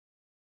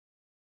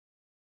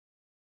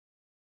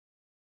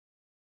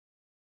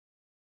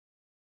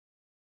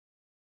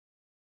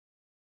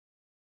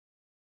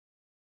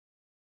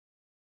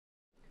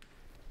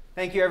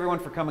Thank you everyone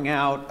for coming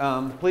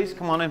out. Please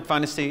come on and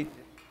find a seat.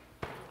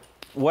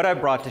 What I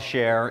brought to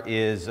share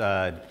is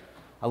a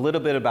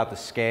little bit about the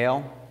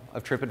scale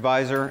of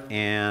TripAdvisor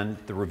and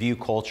the review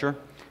culture,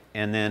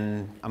 and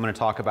then I'm going to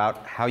talk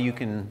about how you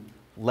can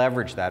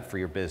leverage that for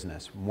your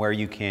business, where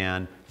you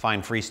can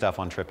find free stuff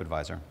on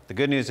TripAdvisor. The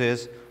good news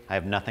is I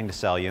have nothing to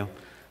sell you.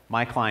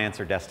 My clients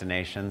are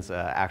destinations.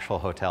 Actual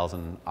hotels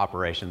and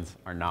operations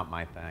are not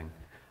my thing.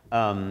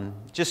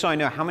 Just so I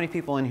know, how many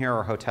people in here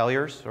are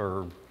hoteliers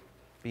or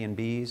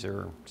B&Bs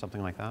or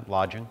something like that,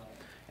 lodging?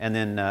 And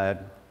then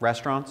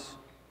restaurants,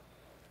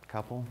 a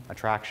couple,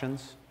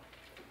 attractions,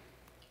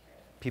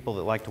 people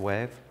that like to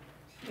wave?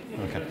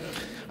 Okay.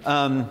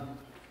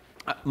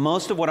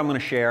 Most of what I'm going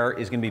to share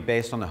is going to be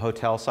based on the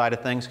hotel side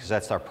of things because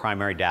that's our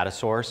primary data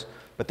source.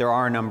 But there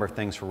are a number of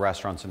things for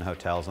restaurants and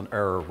hotels,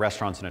 or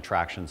restaurants and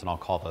attractions, and I'll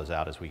call those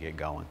out as we get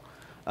going.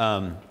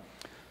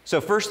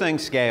 So first thing,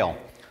 scale.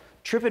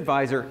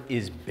 TripAdvisor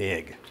is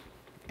big.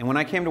 And when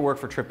I came to work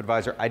for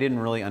TripAdvisor, I didn't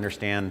really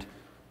understand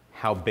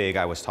how big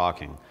I was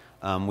talking.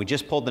 We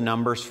just pulled the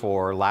numbers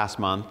for last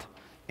month,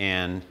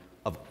 and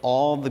of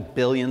all the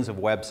billions of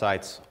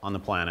websites on the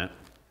planet,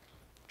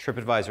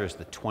 TripAdvisor is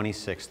the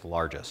 26th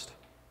largest.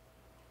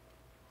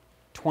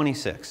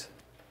 26th.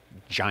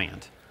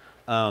 Giant.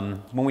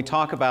 When we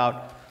talk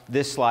about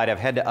this slide, I've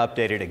had to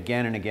update it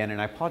again and again, and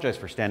I apologize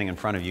for standing in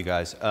front of you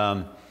guys.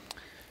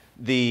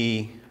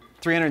 The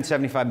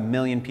 375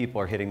 million people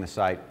are hitting the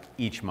site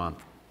each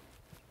month.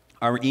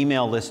 Our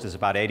email list is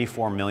about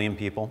 84 million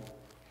people.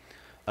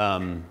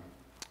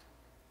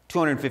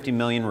 250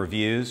 million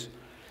reviews.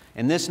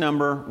 And this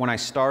number, when I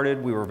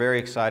started, we were very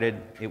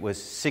excited. It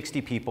was 60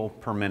 people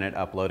per minute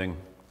uploading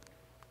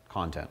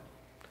content.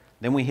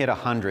 Then we hit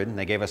 100, and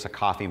they gave us a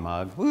coffee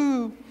mug.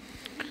 Woo!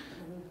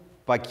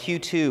 By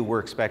Q2,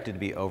 we're expected to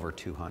be over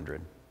 200.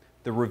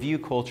 The review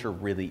culture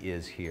really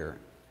is here.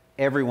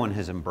 Everyone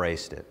has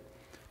embraced it.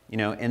 You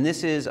know, and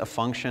this is a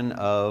function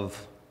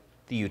of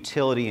the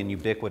utility and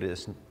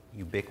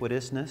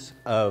ubiquitousness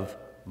of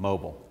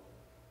mobile.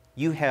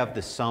 You have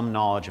the sum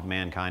knowledge of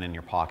mankind in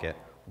your pocket.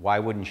 Why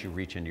wouldn't you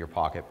reach into your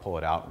pocket, pull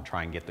it out, and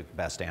try and get the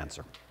best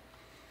answer?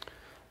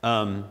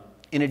 In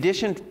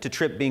addition to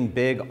Trip being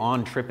big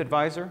on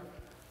TripAdvisor,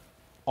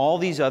 all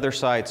these other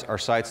sites are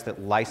sites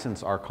that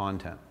license our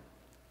content.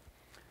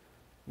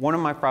 One of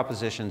my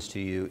propositions to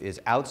you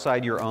is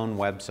outside your own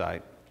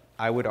website,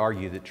 I would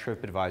argue that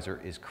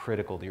TripAdvisor is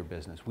critical to your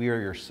business. We are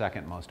your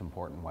second most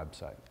important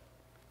website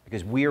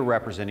because we are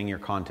representing your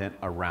content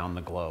around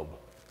the globe.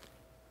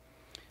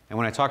 And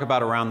when I talk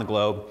about around the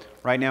globe,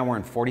 right now we're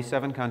in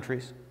 47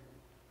 countries,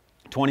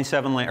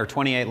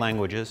 28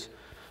 languages.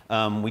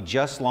 We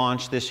just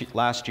launched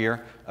last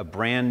year a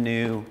brand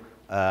new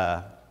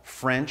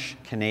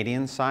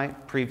French-Canadian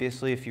site.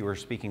 Previously, if you were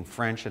speaking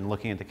French and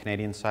looking at the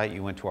Canadian site,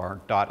 you went to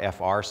our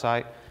 .fr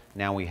site.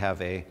 Now we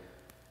have a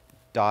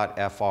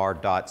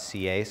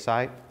 .fr.ca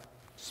site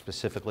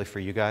specifically for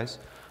you guys.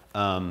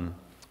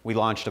 We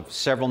launched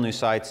several new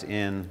sites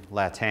in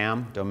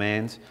LATAM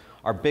domains.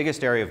 Our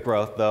biggest area of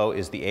growth, though,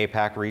 is the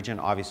APAC region.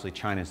 Obviously,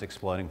 China is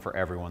exploding for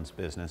everyone's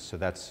business, so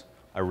that's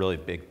a really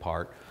big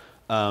part.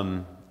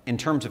 In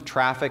terms of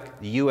traffic,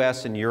 the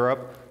US and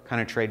Europe kind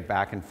of trade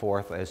back and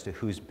forth as to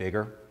who's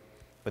bigger,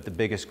 but the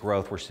biggest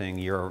growth we're seeing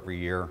year over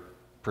year,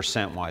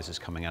 percent-wise, is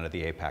coming out of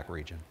the APAC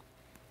region.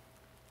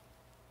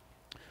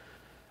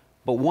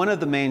 But one of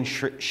the main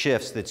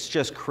shifts that's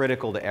just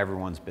critical to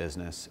everyone's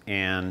business,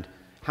 and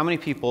how many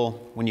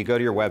people, when you go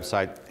to your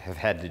website, have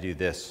had to do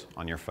this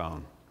on your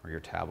phone or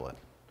your tablet?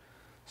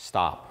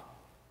 Stop.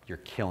 You're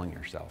killing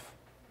yourself.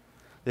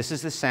 This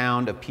is the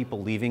sound of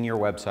people leaving your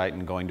website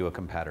and going to a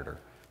competitor.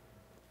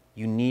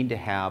 You need to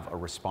have a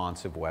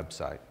responsive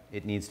website.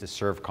 It needs to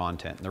serve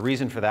content. And the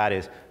reason for that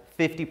is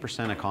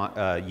 50%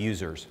 of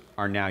users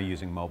are now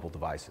using mobile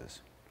devices.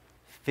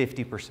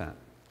 50%.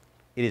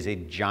 It is a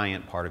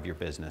giant part of your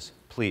business.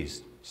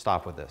 Please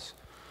stop with this.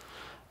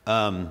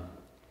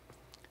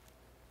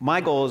 My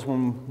goal is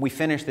when we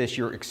finish this,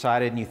 you're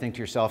excited and you think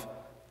to yourself,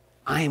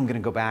 I am going to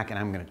go back and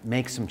I'm going to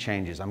make some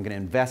changes. I'm going to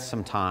invest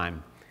some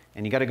time.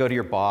 And you got to go to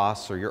your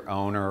boss or your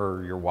owner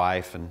or your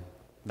wife, and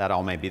that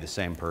all may be the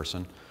same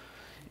person.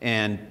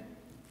 And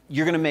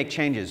you're going to make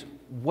changes.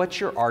 What's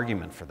your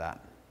argument for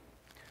that?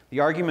 The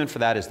argument for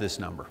that is this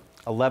number,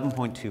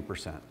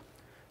 11.2%.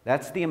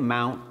 That's the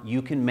amount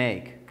you can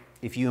make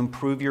if you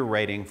improve your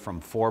rating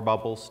from 4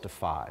 bubbles to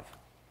 5.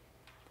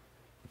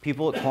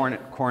 People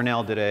at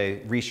Cornell did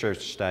a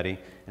research study,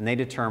 and they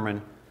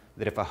determined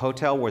that if a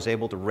hotel was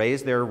able to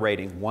raise their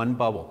rating 1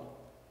 bubble,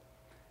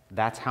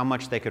 that's how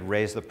much they could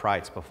raise the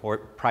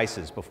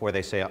prices before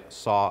they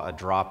saw a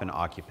drop in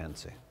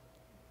occupancy.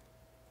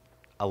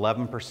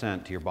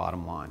 11% to your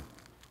bottom line,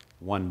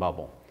 1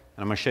 bubble.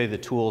 And I'm going to show you the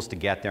tools to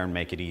get there and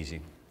make it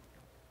easy.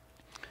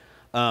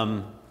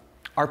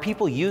 Are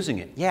people using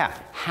it? Yeah,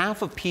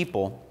 half of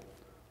people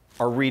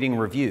are reading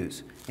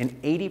reviews,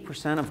 and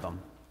 80% of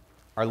them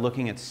are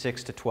looking at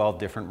 6 to 12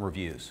 different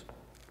reviews.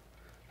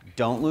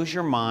 Don't lose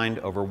your mind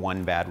over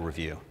 1 bad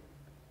review.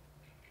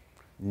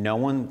 No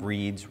one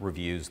reads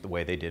reviews the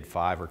way they did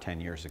 5 or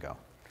 10 years ago.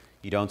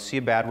 You don't see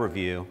a bad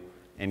review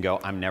and go,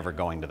 I'm never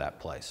going to that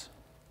place.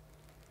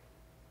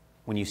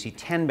 When you see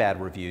 10 bad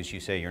reviews,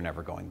 you say you're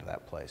never going to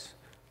that place.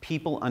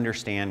 People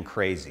understand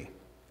crazy.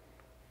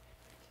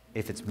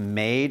 If it's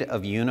made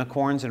of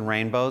unicorns and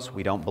rainbows,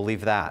 we don't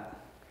believe that.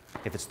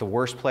 If it's the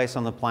worst place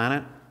on the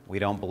planet, we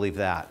don't believe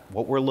that.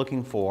 What we're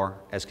looking for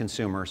as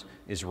consumers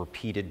is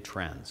repeated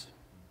trends.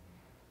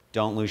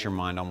 Don't lose your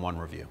mind on one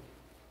review.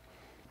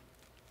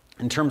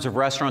 In terms of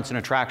restaurants and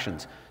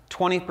attractions,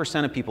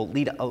 20% of people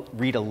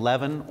read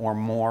 11 or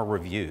more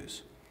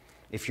reviews.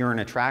 If you're an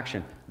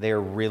attraction, they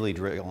are really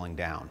drilling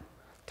down.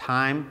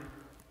 Time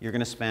you're going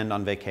to spend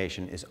on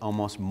vacation is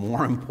almost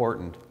more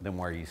important than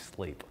where you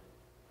sleep.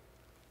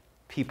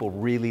 People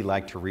really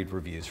like to read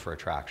reviews for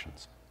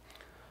attractions.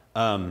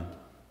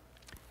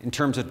 In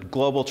terms of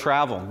global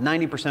travel,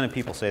 90% of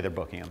people say they're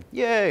booking them.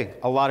 Yay!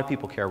 A lot of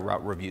people care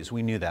about reviews.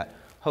 We knew that.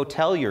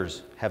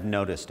 Hoteliers have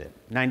noticed it.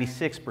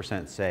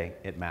 96% say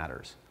it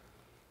matters.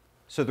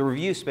 So the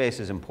review space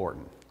is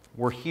important.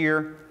 We're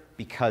here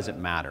because it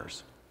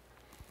matters.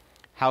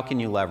 How can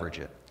you leverage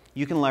it?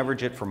 You can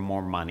leverage it for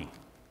more money.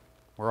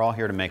 We're all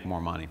here to make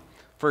more money.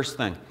 First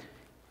thing,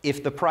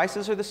 if the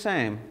prices are the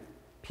same,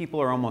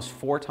 people are almost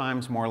 4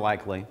 times more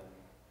likely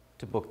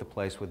to book the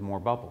place with more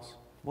bubbles.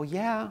 Well,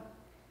 yeah.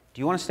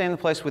 Do you want to stay in the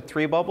place with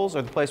 3 bubbles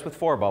or the place with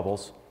 4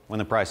 bubbles when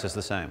the price is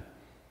the same?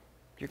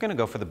 You're going to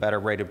go for the better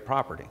rated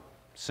property.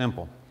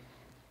 Simple.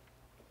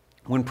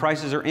 When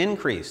prices are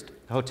increased,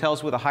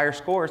 hotels with the higher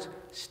scores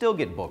still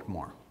get booked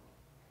more.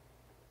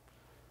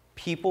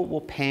 People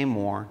will pay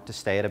more to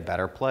stay at a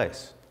better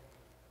place.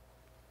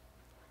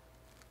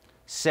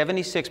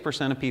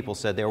 76% of people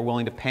said they were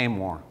willing to pay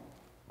more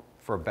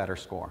for a better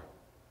score.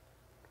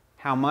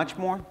 How much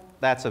more?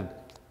 That's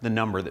the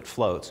number that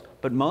floats.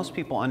 But most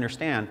people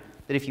understand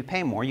that if you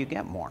pay more, you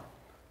get more.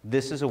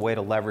 This is a way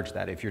to leverage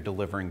that if you're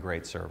delivering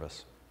great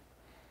service.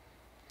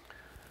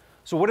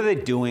 So what are they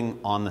doing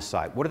on the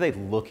site? What are they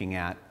looking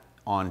at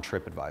on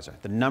TripAdvisor?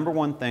 The number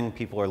one thing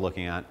people are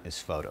looking at is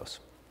photos.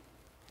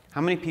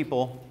 How many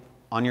people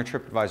on your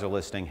TripAdvisor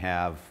listing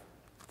have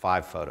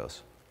 5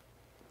 photos?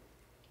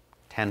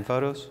 10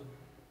 photos?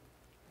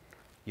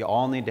 You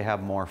all need to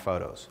have more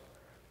photos.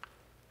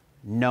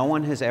 No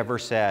one has ever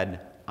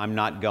said, I'm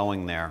not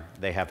going there,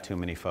 they have too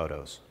many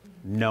photos.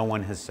 No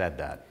one has said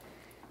that.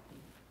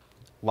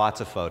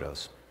 Lots of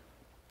photos.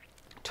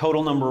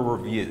 Total number of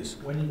reviews.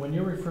 When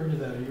you're referring to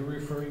that, are you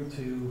referring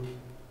to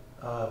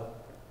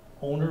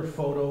owner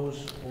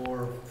photos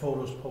or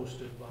photos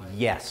posted by?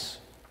 Yes.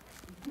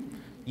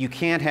 You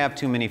can't have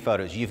too many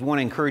photos. You want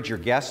to encourage your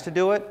guests to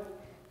do it.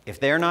 If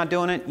they're not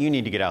doing it, you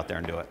need to get out there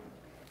and do it.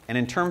 And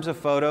in terms of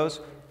photos,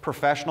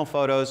 professional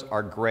photos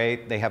are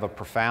great. They have a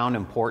profound,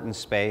 important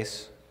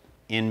space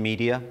in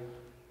media.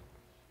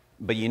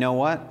 But you know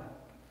what?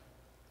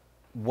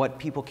 What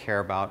people care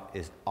about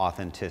is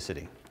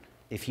authenticity.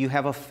 If you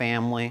have a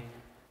family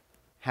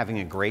having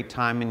a great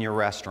time in your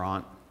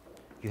restaurant,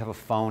 you have a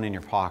phone in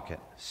your pocket,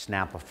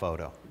 snap a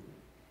photo.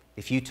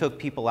 If you took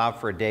people out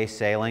for a day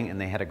sailing and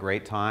they had a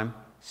great time,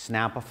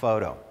 snap a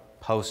photo,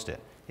 post it.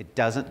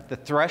 The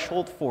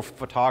threshold for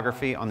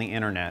photography on the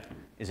internet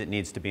is it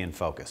needs to be in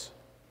focus.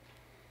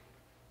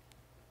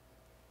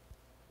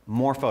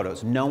 More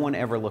photos. No one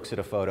ever looks at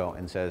a photo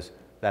and says,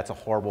 that's a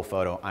horrible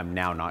photo, I'm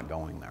now not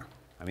going there.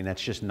 I mean,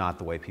 that's just not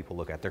the way people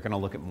look at it. They're going to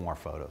look at more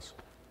photos.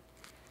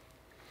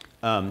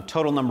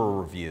 Total number of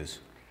reviews.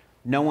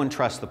 No one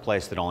trusts the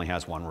place that only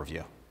has 1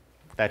 review.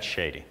 That's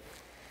shady.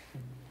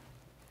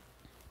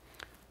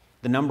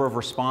 The number of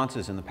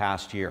responses in the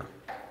past year.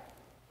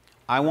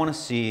 I want to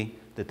see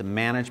that the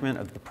management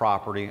of the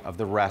property, of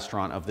the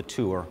restaurant, of the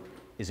tour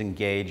is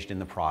engaged in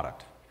the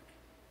product.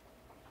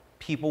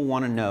 People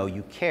want to know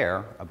you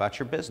care about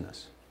your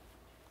business.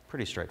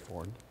 Pretty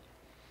straightforward.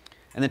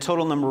 And the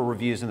total number of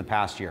reviews in the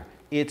past year.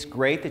 It's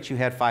great that you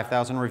had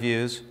 5,000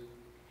 reviews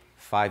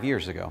 5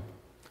 years ago.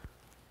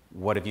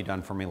 What have you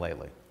done for me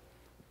lately?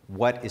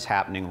 What is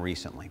happening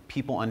recently?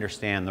 People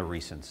understand the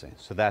recency,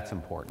 so that's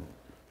important.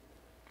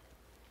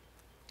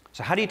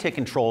 So how do you take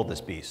control of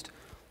this beast?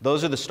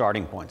 Those are the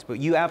starting points, but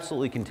you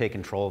absolutely can take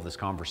control of this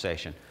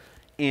conversation.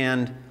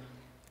 And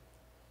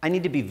I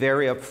need to be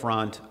very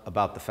upfront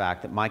about the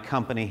fact that my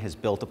company has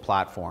built a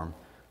platform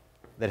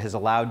that has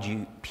allowed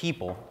you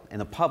people and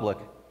the public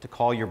to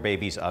call your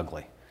babies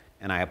ugly.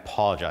 And I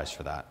apologize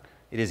for that.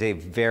 It is a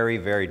very,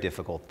 very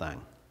difficult thing.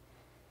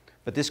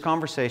 But this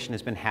conversation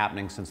has been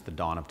happening since the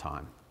dawn of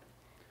time.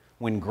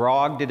 When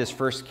Grog did his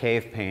first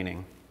cave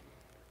painting,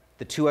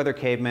 the 2 other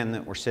cavemen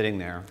that were sitting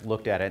there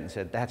looked at it and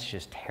said, that's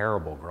just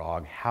terrible,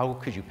 Grog. How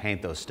could you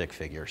paint those stick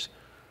figures?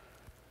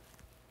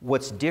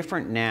 What's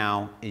different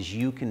now is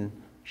you can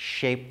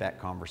shape that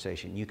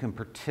conversation. You can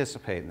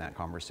participate in that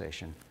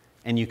conversation,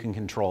 and you can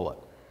control it.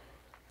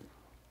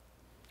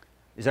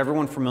 Is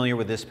everyone familiar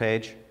with this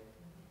page?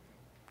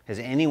 Has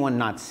anyone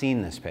not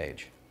seen this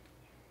page?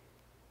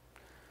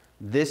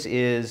 This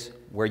is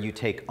where you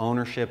take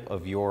ownership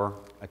of your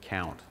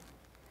account.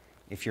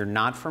 If you're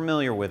not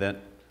familiar with it,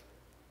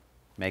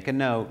 make a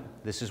note.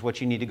 This is what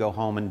you need to go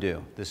home and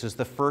do. This is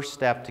the first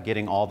step to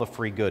getting all the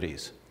free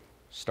goodies,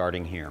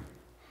 starting here.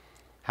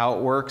 How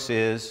it works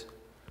is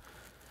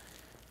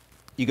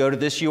you go to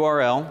this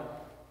URL,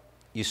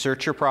 you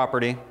search your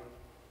property,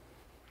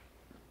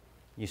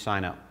 you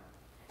sign up.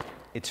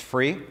 It's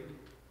free,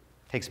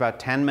 takes about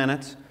 10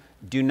 minutes.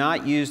 Do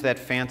not use that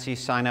fancy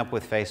sign up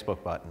with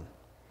Facebook button.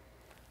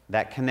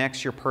 That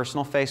connects your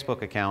personal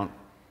Facebook account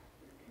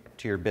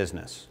to your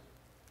business.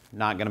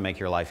 Not going to make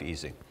your life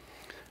easy.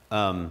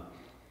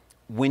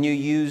 When you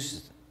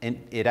use, and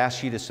it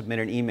asks you to submit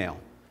an email,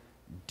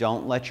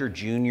 don't let your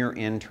junior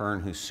intern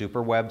who's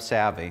super web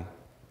savvy,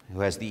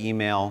 who has the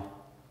email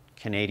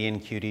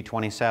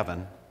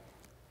CanadianQD27,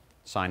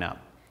 sign up.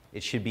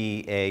 It should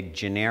be a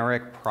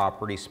generic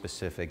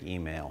property-specific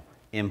email,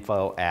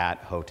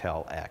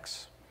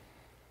 info@hotel.x.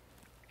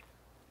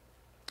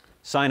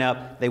 Sign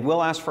up. They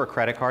will ask for a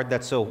credit card.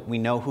 That's so we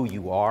know who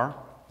you are.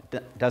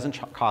 It doesn't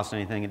cost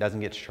anything. It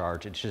doesn't get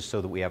charged. It's just so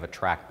that we have a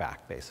track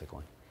back,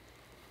 basically.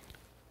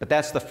 But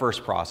that's the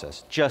first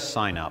process. Just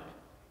sign up.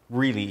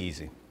 Really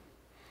easy.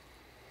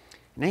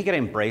 Now you got to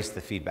embrace the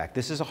feedback.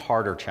 This is a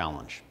harder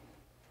challenge.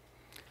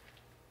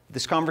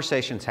 This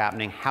conversation's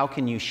happening. How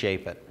can you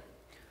shape it?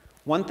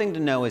 One thing to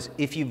know is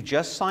if you've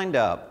just signed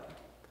up,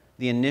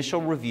 the initial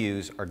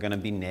reviews are going to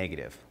be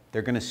negative.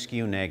 They're going to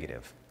skew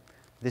negative.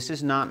 This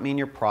does not mean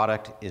your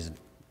product is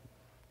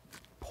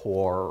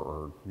poor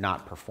or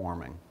not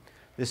performing.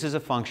 This is a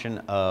function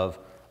of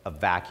a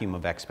vacuum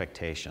of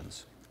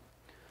expectations.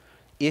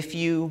 If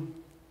you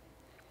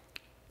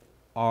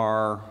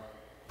are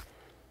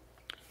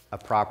a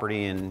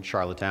property in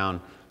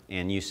Charlottetown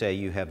and you say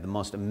you have the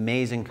most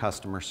amazing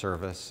customer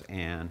service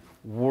and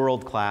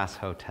world-class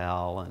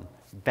hotel and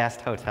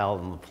best hotel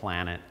on the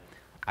planet,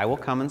 I will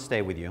come and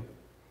stay with you,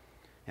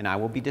 and I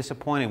will be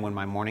disappointed when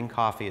my morning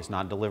coffee is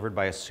not delivered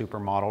by a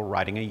supermodel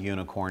riding a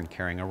unicorn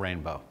carrying a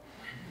rainbow.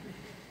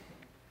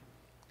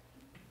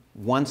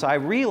 Once I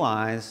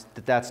realize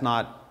that that's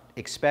not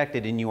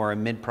expected and you are a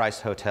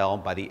mid-priced hotel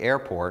by the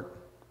airport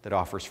that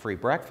offers free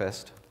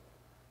breakfast,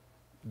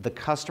 the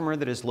customer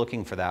that is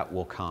looking for that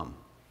will come,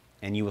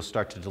 and you will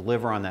start to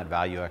deliver on that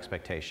value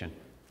expectation,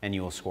 and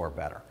you will score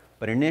better.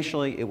 But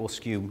initially, it will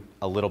skew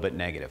a little bit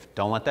negative.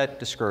 Don't let that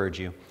discourage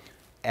you.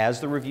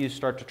 As the reviews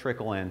start to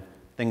trickle in,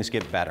 things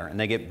get better, and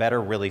they get better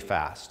really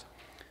fast.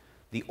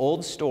 The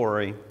old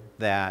story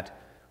that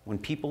when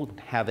people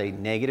have a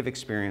negative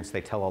experience,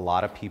 they tell a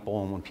lot of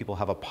people, and when people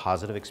have a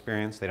positive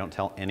experience, they don't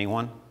tell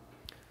anyone,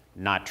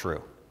 not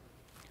true.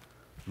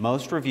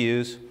 Most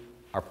reviews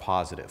are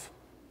positive.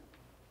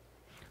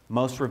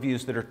 Most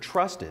reviews that are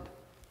trusted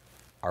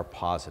are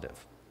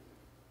positive.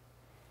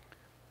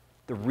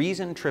 The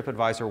reason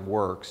TripAdvisor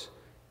works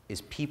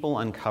is people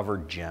uncover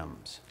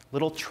gems,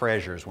 little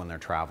treasures when they're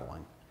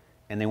traveling,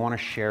 and they want to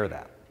share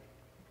that.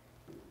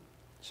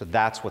 So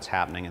that's what's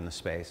happening in the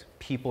space.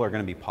 People are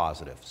going to be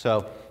positive.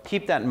 So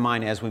keep that in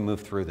mind as we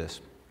move through this.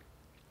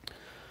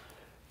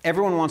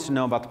 Everyone wants to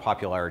know about the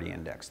popularity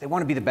index. They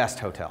want to be the best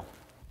hotel.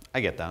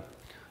 I get that.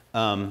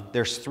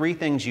 There's three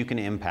things you can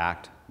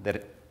impact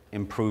that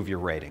improve your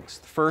ratings.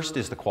 The first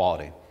is the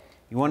quality.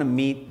 You want to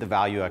meet the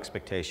value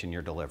expectation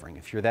you're delivering.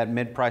 If you're that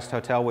mid-priced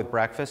hotel with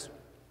breakfast,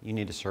 you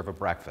need to serve a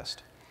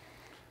breakfast.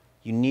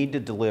 You need to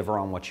deliver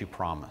on what you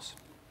promise.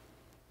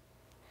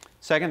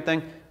 Second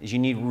thing is you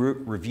need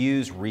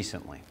reviews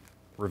recently.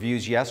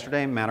 Reviews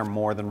yesterday matter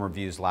more than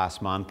reviews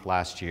last month,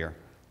 last year.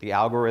 The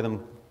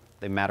algorithm,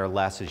 they matter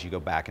less as you go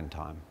back in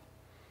time.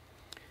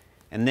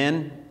 And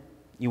then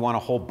you want a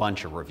whole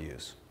bunch of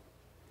reviews.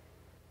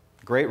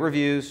 Great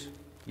reviews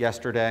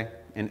yesterday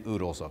and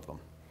oodles of them.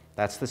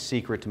 That's the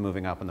secret to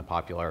moving up in the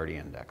popularity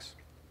index.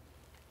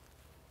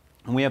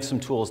 And we have some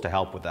tools to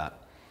help with that.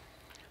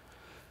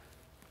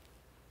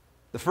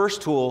 The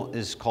first tool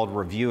is called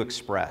Review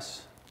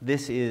Express.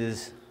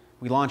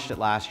 We launched it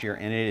last year,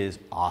 and it is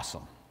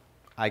awesome.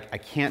 I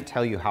can't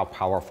tell you how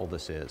powerful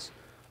this is.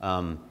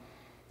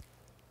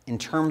 In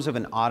terms of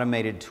an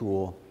automated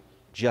tool,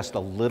 just a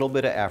little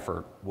bit of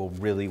effort will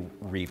really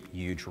reap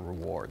huge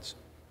rewards.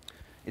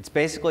 It's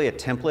basically a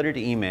templated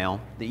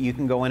email that you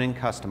can go in and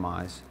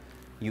customize.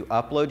 You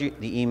upload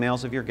the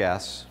emails of your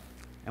guests,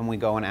 and we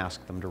go and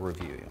ask them to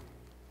review you.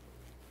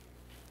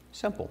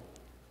 Simple.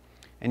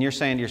 And you're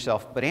saying to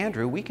yourself, but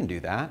Andrew, we can do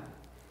that.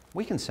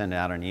 We can send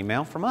out an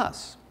email from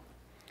us.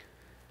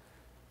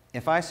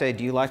 If I say,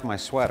 do you like my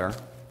sweater?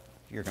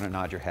 You're going to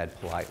nod your head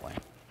politely.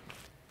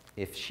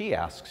 If she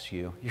asks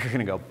you, you're going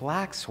to go,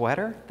 black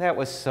sweater? That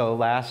was so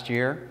last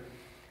year.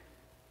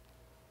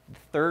 The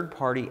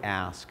third-party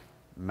ask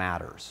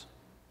matters.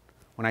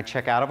 When I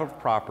check out of a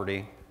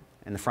property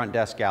and the front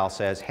desk gal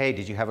says, hey,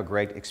 did you have a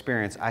great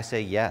experience? I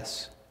say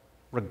yes,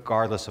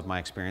 regardless of my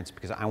experience,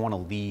 because I want to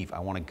leave, I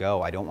want to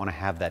go, I don't want to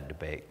have that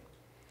debate.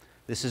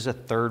 This is a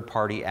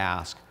third-party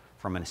ask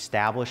from an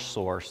established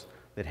source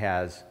that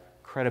has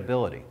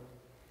credibility.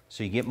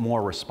 So you get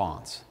more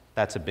response.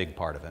 That's a big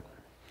part of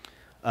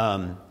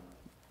it.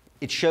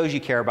 It shows you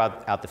care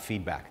about the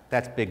feedback.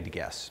 That's big to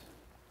guess.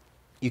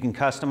 You can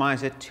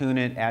customize it, tune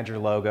it, add your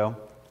logo.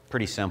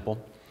 Pretty simple.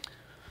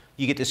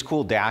 You get this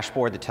cool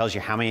dashboard that tells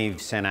you how many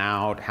you've sent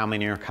out, how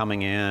many are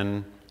coming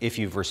in, if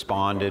you've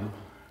responded.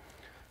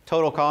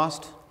 Total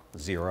cost,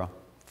 0,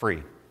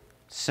 free.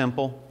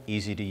 Simple,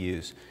 easy to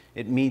use.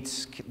 It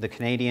meets the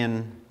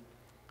Canadian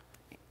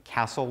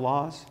CASL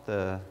laws,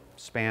 the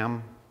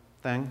spam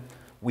thing.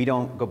 We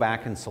don't go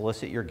back and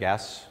solicit your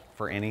guests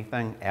for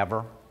anything,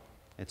 ever.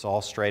 It's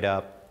all straight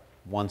up,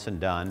 once and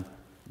done.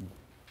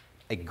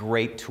 A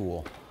great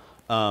tool.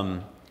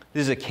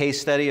 This is a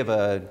case study of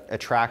an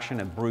attraction,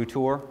 a brew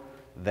tour,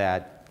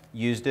 that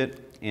used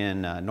it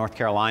in North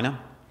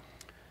Carolina.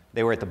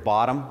 They were at the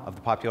bottom of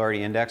the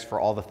popularity index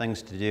for all the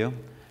things to do.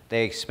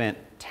 They spent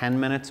 10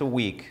 minutes a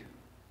week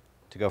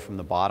to go from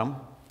the bottom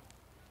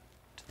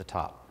to the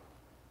top.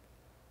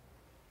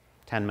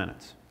 10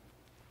 minutes.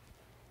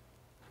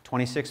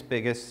 26th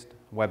biggest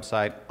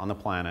website on the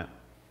planet.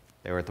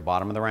 They were at the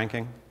bottom of the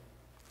ranking.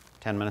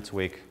 10 minutes a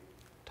week,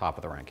 top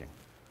of the ranking.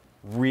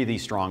 Really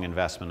strong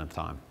investment of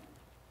time.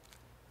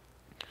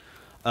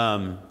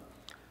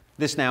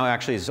 This now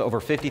actually is over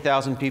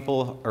 50,000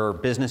 people or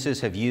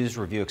businesses have used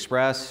Review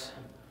Express.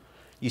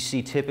 You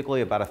see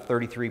typically about a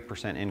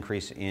 33%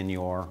 increase in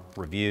your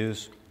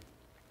reviews.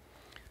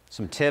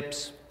 Some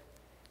tips.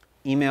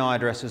 Email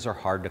addresses are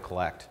hard to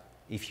collect.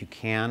 If you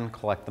can,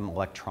 collect them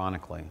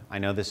electronically. I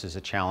know this is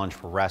a challenge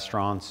for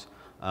restaurants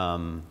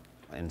and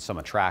some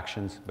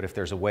attractions, but if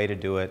there's a way to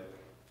do it,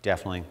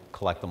 definitely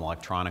collect them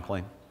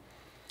electronically.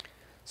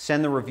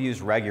 Send the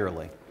reviews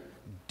regularly.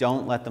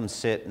 Don't let them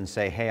sit and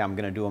say, hey, I'm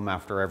going to do them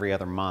after every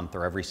other month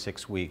or every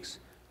 6 weeks.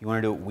 You want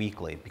to do it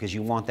weekly because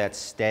you want that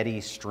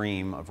steady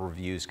stream of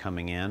reviews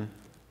coming in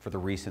for the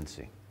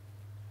recency.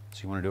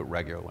 So you want to do it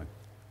regularly.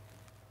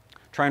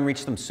 Try and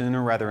reach them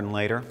sooner rather than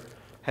later.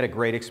 Had a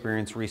great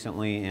experience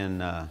recently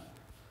in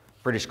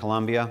British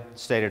Columbia.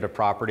 Stayed at a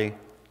property.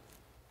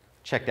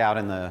 Checked out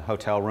in the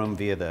hotel room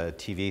via the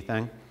TV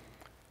thing.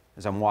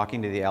 As I'm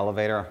walking to the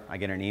elevator, I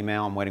get an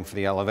email. I'm waiting for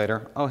the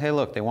elevator. Oh, hey,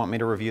 look, they want me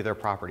to review their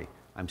property.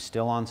 I'm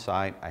still on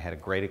site. I had a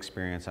great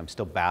experience. I'm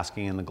still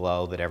basking in the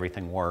glow that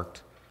everything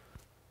worked.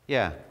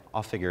 Yeah,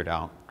 I'll figure it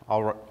out.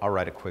 I'll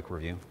write a quick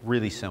review.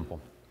 Really simple.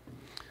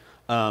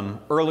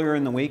 Earlier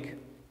in the week,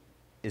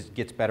 it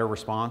gets better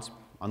response.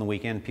 On the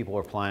weekend, people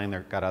are planning.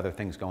 They've got other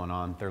things going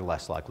on. They're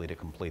less likely to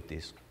complete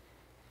these.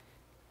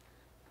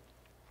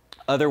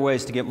 Other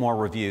ways to get more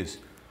reviews.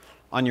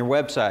 On your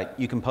website,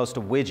 you can post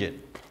a widget.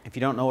 If you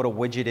don't know what a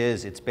widget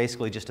is, it's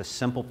basically just a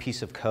simple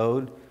piece of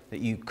code that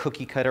you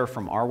cookie cutter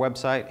from our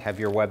website, have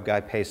your web guy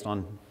paste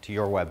on to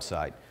your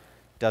website.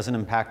 Doesn't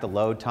impact the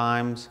load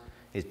times.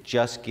 It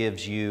just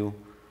gives you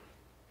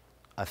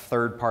a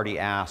third-party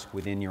ask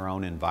within your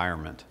own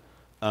environment.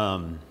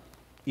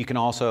 You can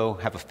also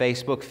have a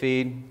Facebook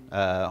feed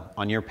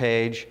on your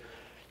page.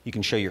 You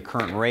can show your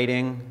current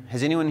rating.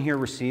 Has anyone here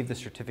received the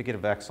Certificate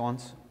of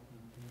Excellence?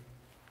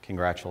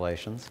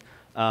 Congratulations.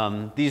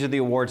 These are the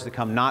awards that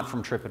come not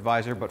from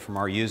TripAdvisor, but from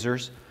our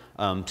users.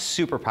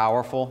 Super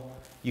powerful.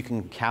 You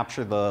can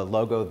capture the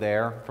logo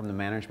there from the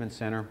Management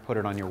Center, put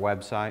it on your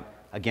website.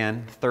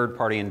 Again,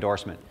 third-party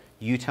endorsement.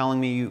 You telling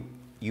me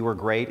you were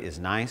great is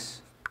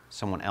nice.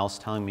 Someone else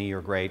telling me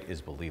you're great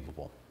is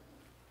believable.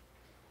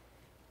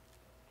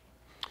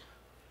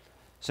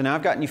 So now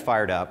I've gotten you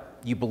fired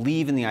up. You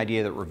believe in the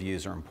idea that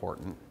reviews are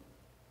important.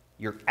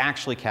 You're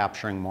actually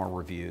capturing more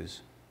reviews.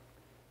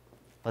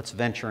 Let's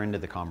venture into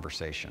the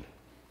conversation.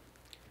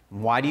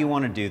 Why do you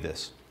want to do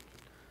this?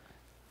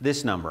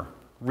 This number,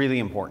 really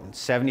important,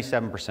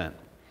 77%.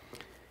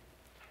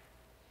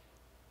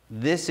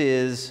 This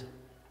is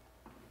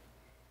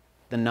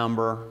the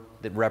number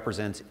that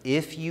represents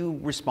if you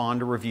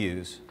respond to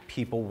reviews,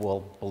 people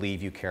will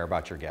believe you care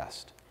about your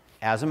guest.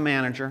 As a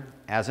manager,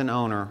 as an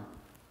owner,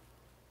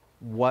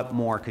 what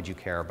more could you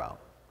care about?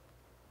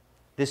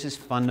 This is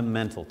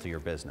fundamental to your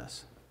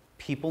business.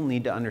 People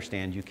need to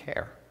understand you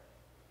care.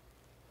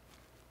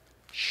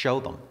 Show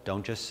them,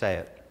 don't just say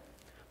it.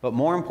 But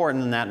more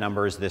important than that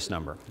number is this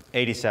number,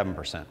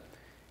 87%.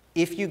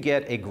 If you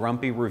get a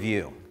grumpy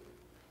review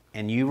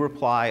and you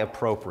reply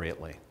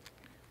appropriately,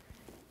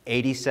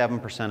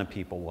 87% of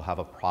people will have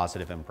a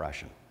positive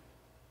impression.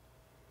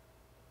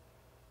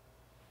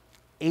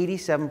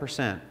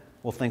 87%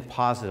 will think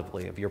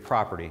positively of your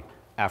property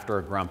after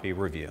a grumpy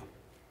review,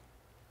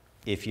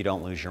 if you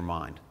don't lose your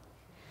mind.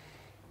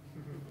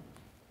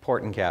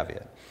 Important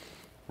caveat.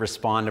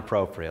 Respond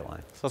appropriately.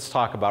 So let's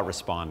talk about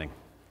responding.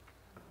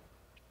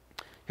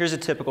 Here's a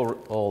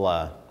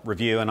typical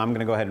review, and I'm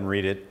going to go ahead and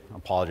read it.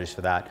 Apologies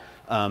for that.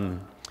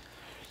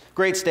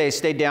 Great stay.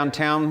 Stayed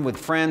downtown with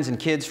friends and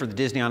kids for the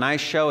Disney on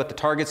Ice show at the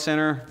Target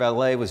Center.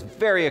 Valet was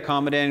very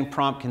accommodating,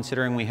 prompt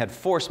considering we had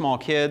 4 small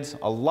kids,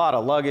 a lot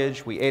of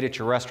luggage. We ate at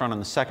your restaurant on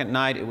the second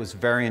night. It was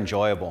very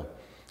enjoyable.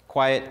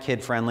 Quiet,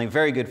 kid-friendly,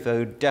 very good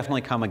food.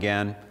 Definitely come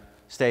again.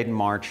 Stayed in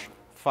March.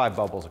 5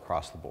 bubbles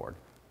across the board.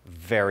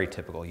 Very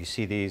typical. You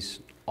see these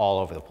all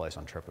over the place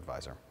on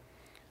TripAdvisor.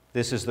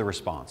 This is the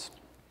response.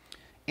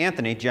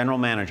 Anthony, general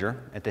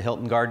manager at the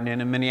Hilton Garden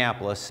Inn in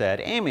Minneapolis, said,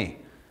 Amy,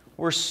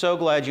 we're so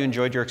glad you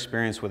enjoyed your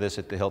experience with us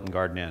at the Hilton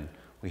Garden Inn.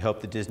 We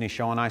hope the Disney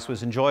show on ice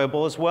was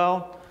enjoyable as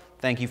well.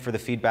 Thank you for the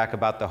feedback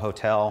about the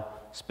hotel,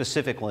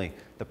 specifically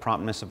the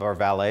promptness of our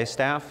valet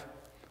staff,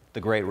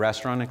 the great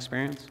restaurant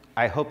experience.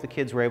 I hope the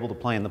kids were able to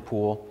play in the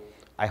pool.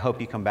 I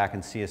hope you come back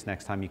and see us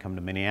next time you come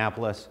to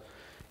Minneapolis.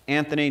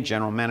 Anthony,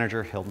 General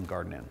Manager, Hilton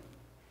Garden Inn.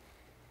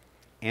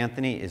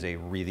 Anthony is a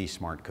really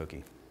smart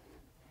cookie.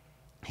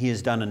 He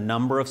has done a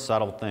number of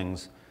subtle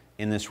things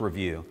in this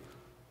review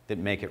that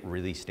make it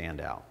really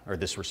stand out, or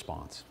this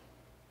response.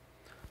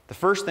 The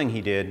first thing he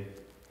did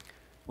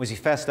was he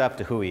fessed up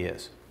to who he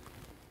is.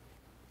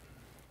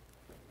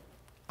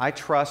 I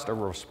trust a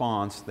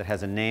response that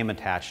has a name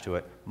attached to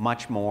it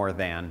much more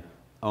than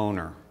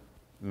owner,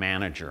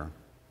 manager,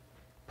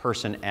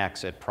 person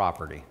X at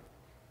property.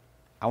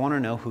 I want to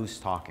know who's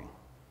talking.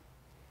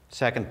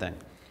 Second thing,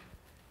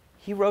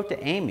 he wrote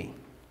to Amy,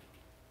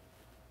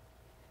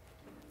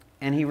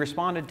 and he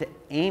responded to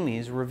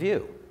Amy's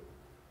review.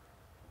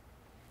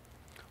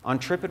 On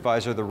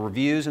TripAdvisor, the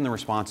reviews and the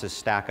responses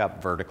stack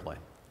up vertically,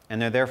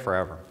 and they're there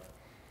forever.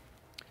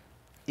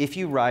 If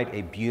you write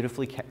a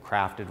beautifully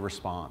crafted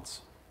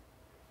response,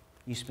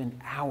 you spend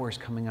hours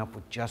coming up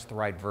with just the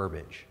right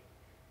verbiage,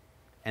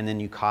 and then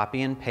you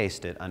copy and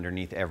paste it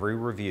underneath every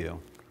review,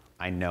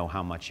 I know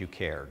how much you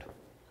cared.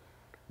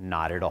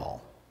 Not at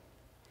all.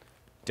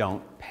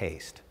 Don't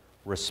paste.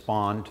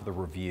 Respond to the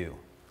review,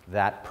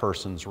 that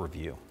person's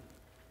review.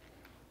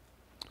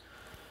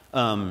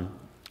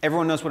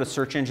 Everyone knows what a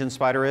search engine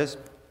spider is.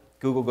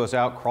 Google goes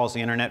out, crawls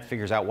the internet,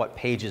 figures out what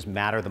pages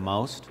matter the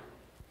most.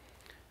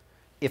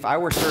 If I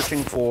were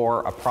searching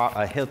for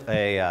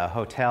a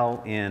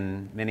hotel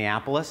in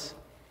Minneapolis,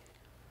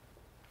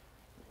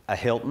 a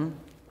Hilton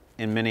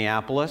in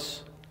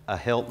Minneapolis, a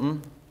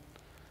Hilton,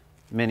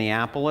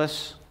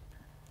 Minneapolis,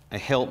 a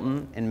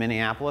Hilton in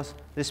Minneapolis,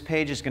 this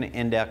page is going to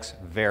index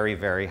very,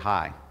 very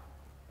high.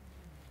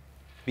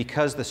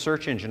 Because the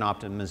search engine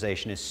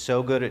optimization is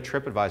so good at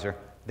TripAdvisor,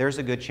 there's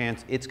a good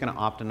chance it's going to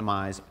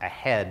optimize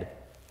ahead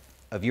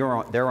of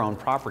their own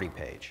property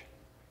page.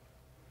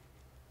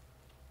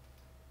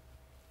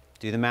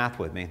 Do the math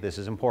with me. This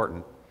is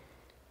important.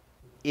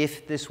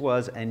 If this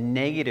was a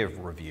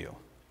negative review,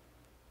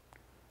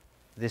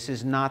 this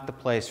is not the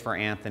place for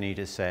Anthony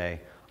to say,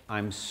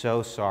 I'm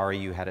so sorry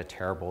you had a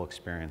terrible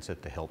experience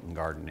at the Hilton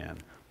Garden Inn.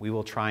 We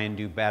will try and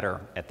do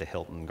better at the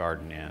Hilton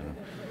Garden Inn.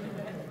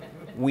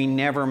 We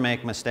never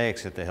make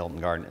mistakes at the Hilton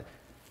Garden Inn.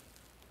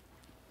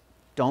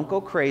 Don't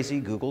go crazy.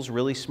 Google's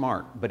really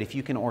smart. But if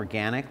you can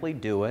organically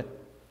do it,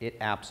 it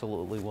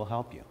absolutely will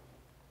help you.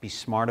 Be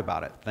smart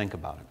about it. Think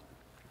about it.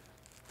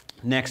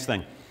 Next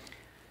thing.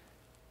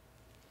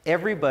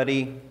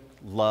 Everybody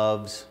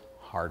loves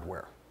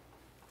hardware.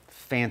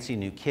 Fancy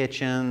new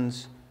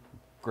kitchens,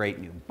 great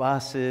new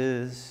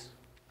buses,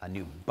 a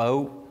new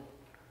boat.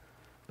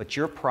 But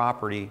your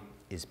property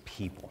is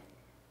people.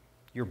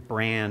 Your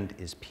brand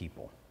is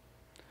people.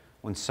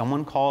 When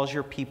someone calls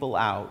your people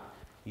out,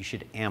 you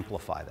should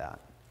amplify that.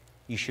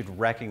 You should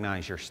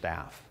recognize your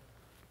staff.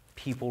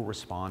 People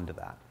respond to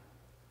that.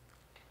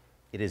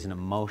 It is an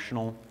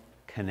emotional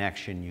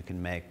connection you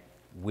can make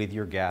with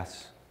your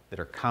guests that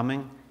are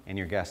coming and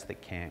your guests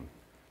that came.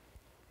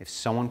 If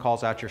someone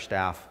calls out your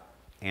staff,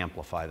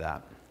 amplify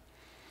that.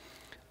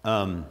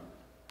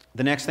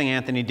 The next thing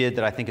Anthony did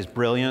that I think is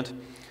brilliant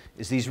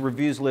is these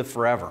reviews live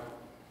forever.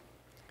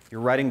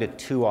 You're writing to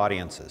two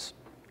audiences.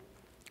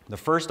 The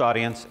first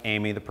audience,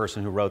 Amy, the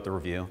person who wrote the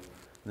review.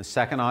 And the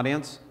second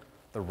audience,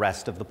 the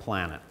rest of the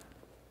planet.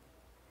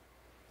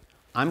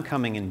 I'm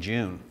coming in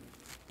June.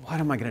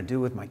 What am I going to do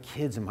with my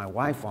kids and my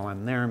wife while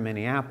I'm there in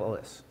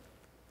Minneapolis?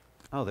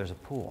 Oh, there's a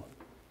pool.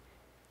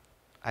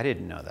 I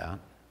didn't know that.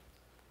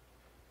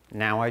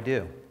 Now I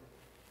do.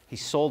 He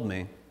sold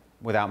me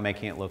without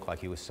making it look like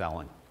he was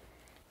selling.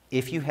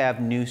 If you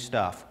have new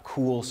stuff,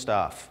 cool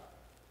stuff,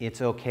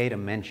 it's okay to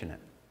mention it.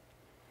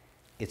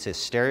 It's a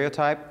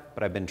stereotype,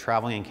 but I've been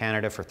traveling in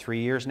Canada for 3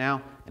 years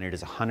now, and it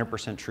is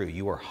 100% true.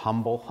 You are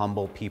humble,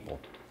 humble people.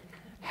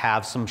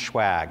 Have some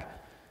swag.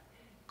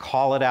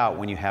 Call it out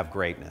when you have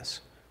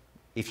greatness.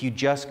 If you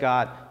just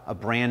got a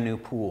brand new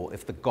pool,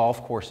 if the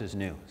golf course is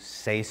new,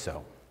 say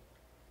so.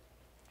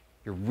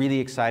 You're really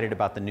excited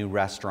about the new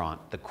restaurant,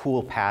 the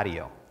cool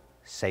patio,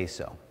 say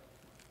so.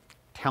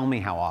 Tell me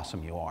how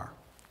awesome you are,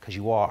 because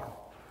you are.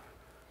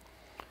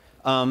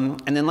 And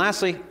then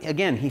lastly,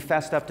 again, he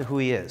fessed up to who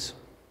he is.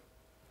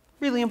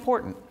 Really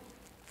important.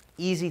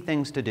 Easy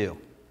things to do.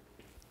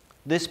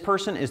 This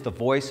person is the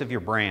voice of your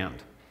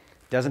brand.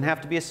 Doesn't have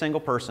to be a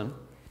single person.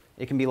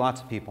 It can be lots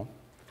of people.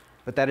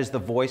 But that is the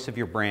voice of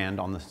your brand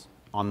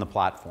on the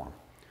platform.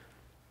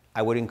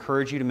 I would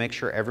encourage you to make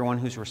sure everyone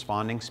who's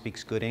responding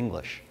speaks good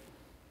English,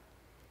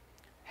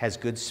 has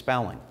good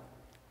spelling,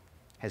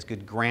 has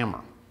good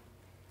grammar.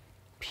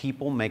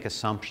 People make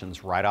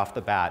assumptions right off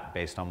the bat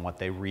based on what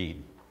they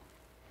read.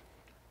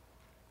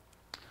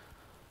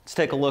 Let's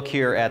take a look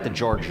here at the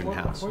Georgian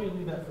House. Before you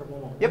leave that for a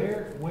moment,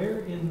 yep. where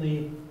in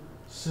the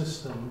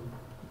system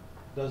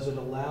does it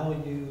allow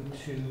you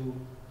to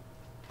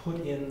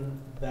put in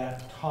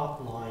that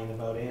top line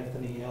about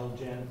Anthony L.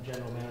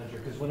 General Manager?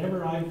 Because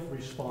whenever I've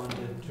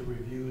responded to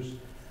reviews,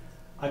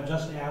 I've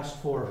just asked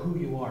for who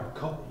you are,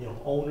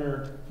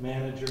 owner,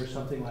 manager,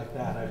 something like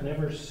that. I've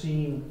never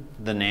seen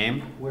The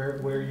name?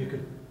 where you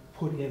could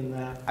put in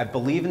that. I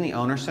believe in the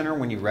owner center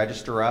when you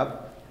register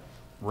up,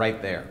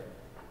 right there,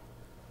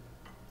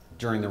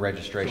 during the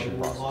registration So it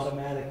will process.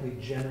 automatically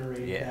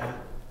generate that.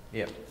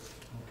 Yep.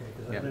 Okay,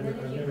 because Yep. And then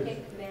if you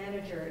pick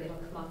manager, it'll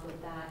come up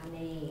with that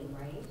name,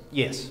 right?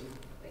 Yes.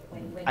 Like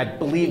when I you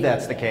believe pick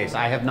that's the it. case.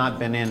 I have not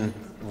been in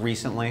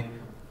recently,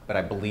 but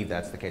I believe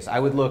that's the case. I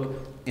would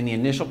look in the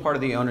initial part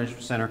of the owner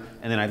center,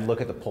 and then I'd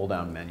look at the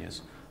pull-down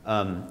menus.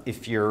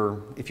 If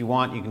you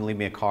want, you can leave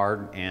me a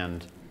card,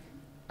 and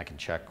I can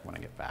check when I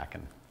get back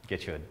and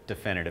get you a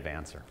definitive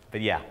answer.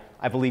 But yeah,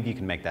 I believe you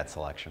can make that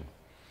selection.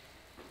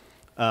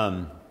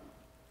 So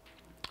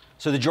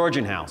the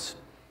Georgian House.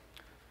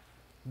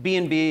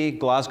 B&B,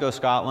 Glasgow,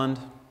 Scotland.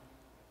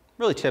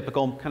 Really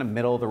typical, kind of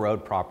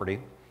middle-of-the-road property.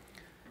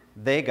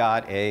 They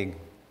got a,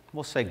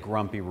 we'll say,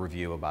 grumpy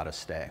review about a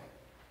stay.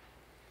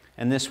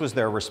 And this was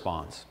their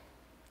response.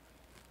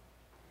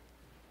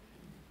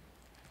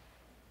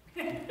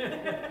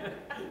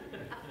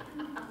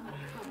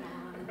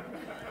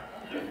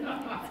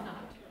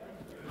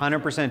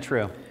 100%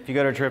 true. If you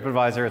go to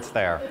TripAdvisor, it's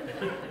there.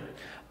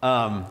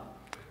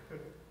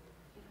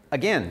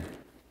 Again,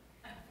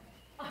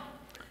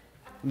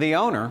 the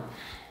owner,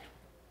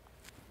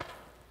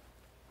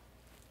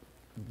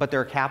 but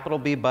their capital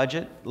B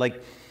budget,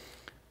 like,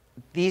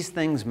 these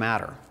things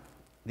matter.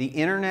 The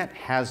internet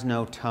has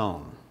no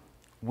tone.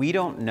 We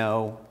don't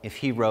know if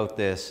he wrote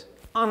this,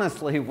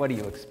 honestly, what do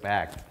you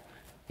expect?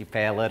 You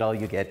pay a little,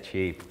 you get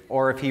cheap.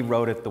 Or if he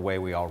wrote it the way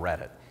we all read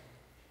it.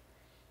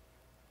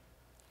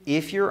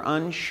 If you're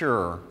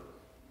unsure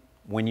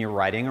when you're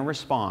writing a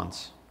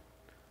response,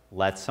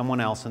 let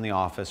someone else in the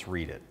office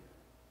read it.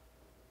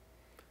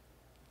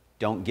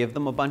 Don't give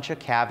them a bunch of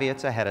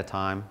caveats ahead of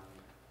time.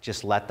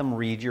 Just let them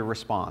read your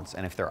response.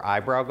 And if their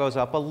eyebrow goes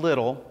up a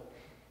little,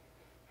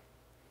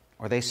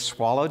 or they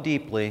swallow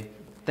deeply,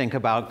 think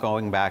about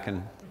going back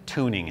and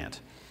tuning it.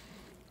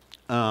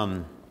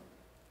 So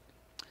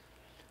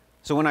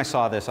when I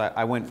saw this,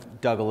 I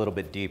dug a little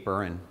bit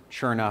deeper, and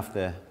sure enough,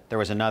 there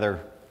was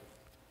another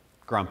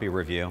grumpy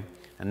review,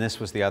 and this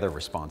was the other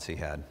response he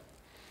had.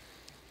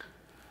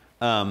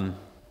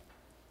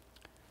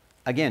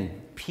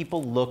 Again,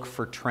 people look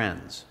for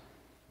trends.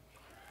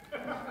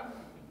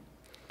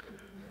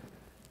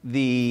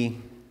 The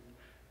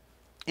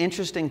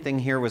interesting thing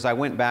here was I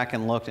went back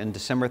and looked, and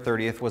December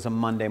 30th was a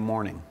Monday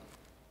morning.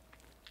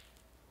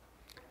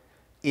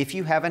 If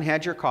you haven't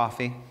had your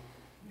coffee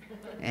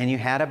and you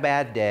had a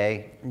bad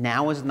day,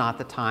 now is not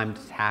the time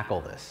to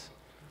tackle this.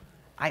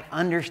 I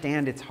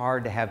understand it's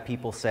hard to have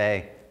people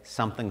say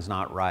something's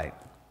not right.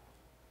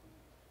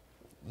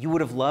 You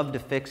would have loved to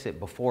fix it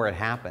before it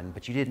happened,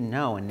 but you didn't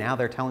know, and now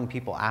they're telling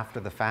people after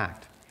the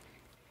fact.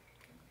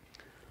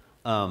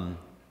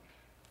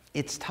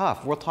 It's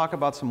tough. We'll talk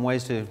about some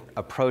ways to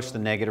approach the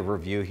negative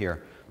review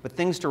here, but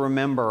things to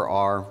remember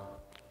are,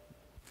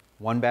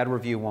 one bad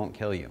review won't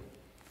kill you.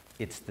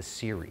 It's the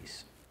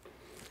series.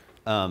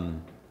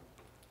 You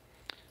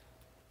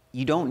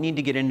don't need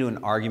to get into an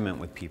argument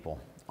with people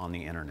on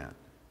the internet.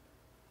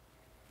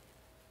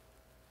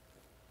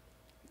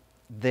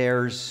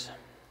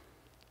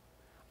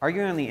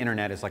 Arguing on the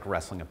internet is like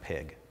wrestling a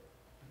pig.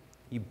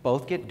 You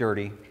both get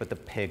dirty, but the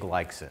pig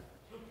likes it.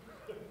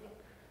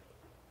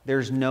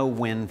 There's no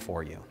win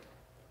for you.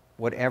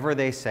 Whatever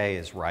they say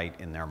is right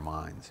in their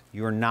minds.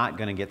 You're not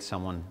going to get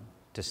someone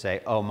to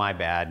say, oh, my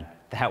bad,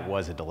 that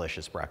was a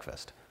delicious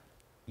breakfast.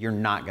 You're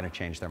not going to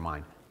change their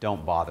mind.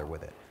 Don't bother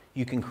with it.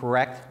 You can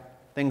correct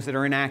things that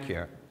are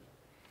inaccurate.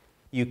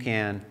 You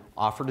can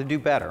offer to do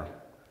better,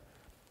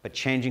 but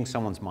changing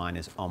someone's mind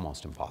is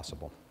almost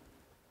impossible.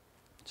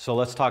 So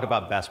let's talk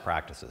about best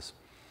practices.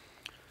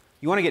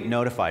 You want to get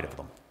notified of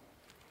them.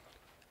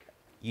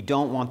 You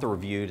don't want the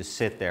review to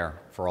sit there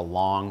for a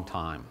long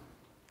time.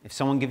 If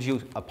someone gives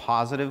you a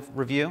positive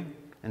review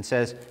and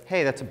says,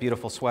 hey, that's a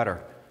beautiful sweater,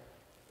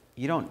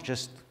 you don't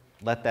just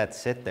let that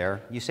sit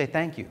there. You say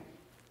thank you.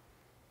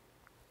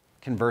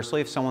 Conversely,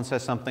 if someone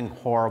says something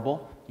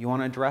horrible, you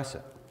want to address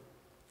it.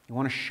 You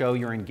want to show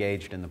you're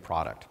engaged in the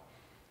product.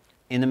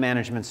 In the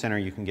management center,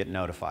 you can get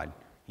notified.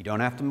 You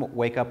don't have to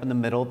wake up in the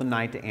middle of the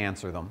night to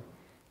answer them,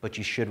 but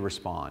you should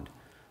respond.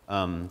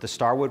 The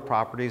Starwood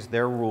properties,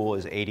 their rule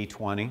is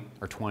 80-20,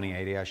 or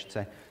 20-80, I should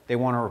say. They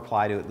want to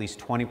reply to at least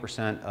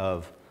 20%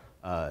 of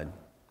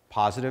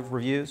positive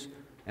reviews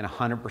and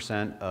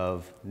 100%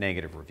 of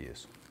negative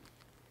reviews.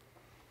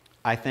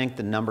 I think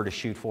the number to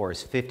shoot for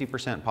is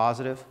 50%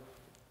 positive,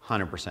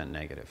 100%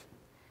 negative.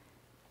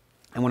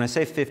 And when I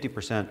say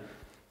 50%,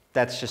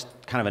 that's just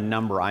kind of a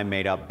number I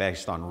made up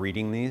based on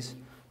reading these.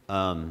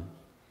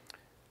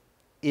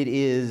 It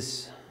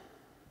is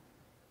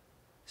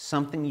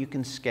something you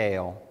can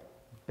scale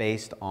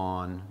based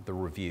on the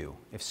review.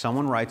 If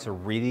someone writes a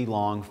really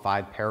long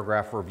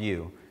 5-paragraph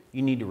review,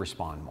 you need to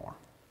respond more.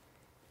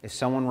 If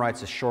someone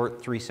writes a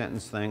short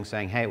 3-sentence thing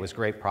saying, hey, it was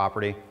great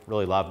property,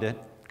 really loved it,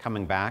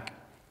 coming back,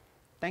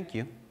 thank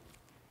you.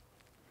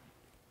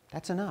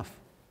 That's enough.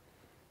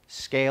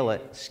 Scale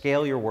it,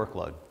 scale your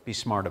workload. Be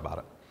smart about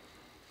it.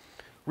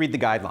 Read the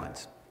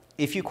guidelines.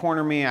 If you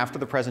corner me after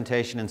the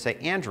presentation and say,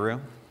 Andrew,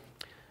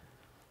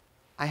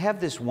 I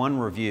have this one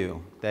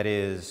review that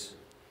is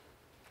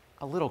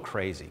a little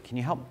crazy. Can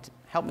you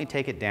help me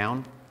take it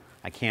down?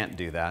 I can't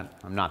do that.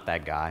 I'm not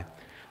that guy.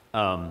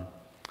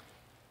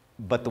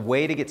 But the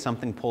way to get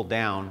something pulled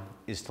down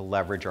is to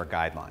leverage our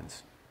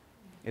guidelines.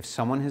 If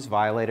someone has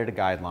violated a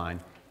guideline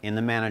in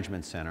the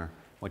management center,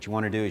 what you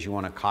want to do is you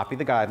want to copy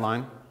the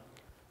guideline,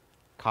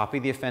 copy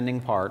the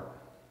offending part,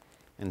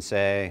 and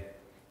say,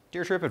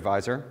 Dear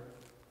TripAdvisor,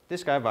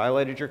 this guy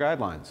violated your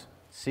guidelines.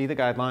 See the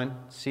guideline,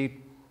 see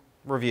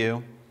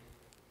review,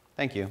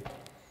 thank you,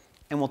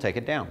 and we'll take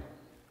it down.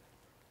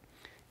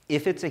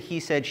 If it's a he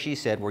said, she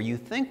said, where you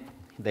think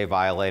they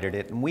violated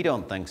it and we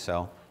don't think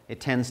so, it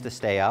tends to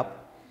stay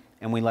up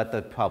and we let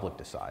the public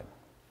decide.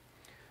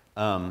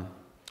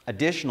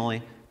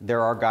 Additionally,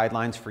 there are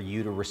guidelines for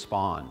you to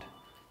respond.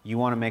 You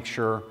want to make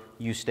sure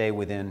you stay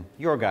within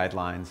your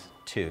guidelines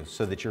too,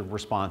 so that your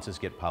responses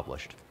get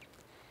published.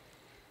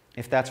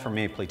 If that's for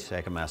me, please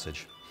take a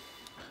message.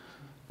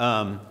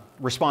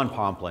 Respond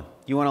promptly.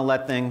 You want to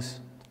let things,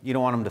 you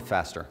don't want them to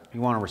fester.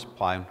 You want to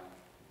reply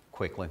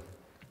quickly.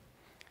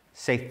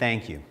 Say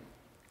thank you.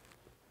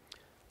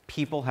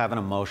 People have an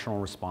emotional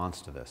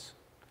response to this.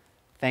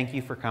 Thank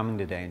you for coming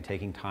today and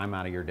taking time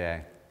out of your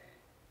day.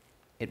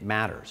 It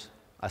matters.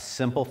 A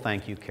simple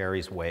thank you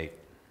carries weight.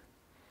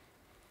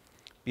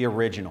 Be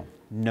original.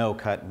 No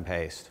cut and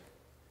paste.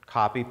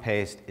 Copy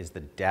paste is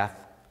the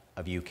death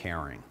of you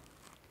caring.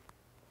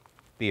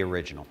 Be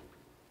original.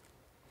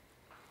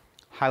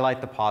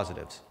 Highlight the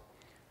positives.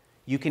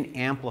 You can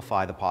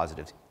amplify the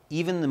positives.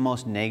 Even the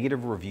most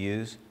negative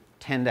reviews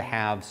tend to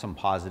have some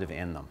positive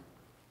in them.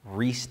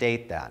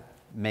 Restate that.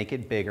 Make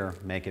it bigger,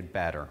 make it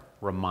better.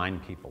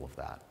 Remind people of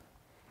that.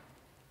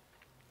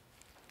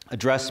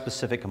 Address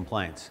specific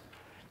complaints.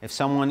 If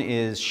someone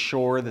is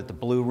sure that the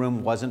blue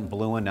room wasn't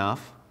blue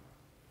enough,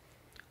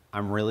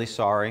 I'm really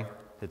sorry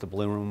that the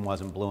blue room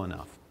wasn't blue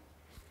enough.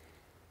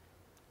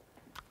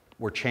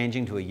 We're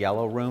changing to a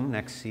yellow room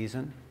next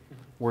season.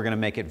 We're going to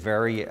make it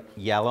very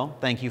yellow.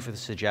 Thank you for the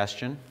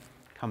suggestion.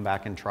 Come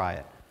back and try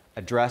it.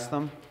 Address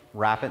them,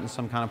 wrap it in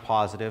some kind of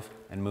positive,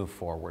 and move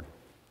forward.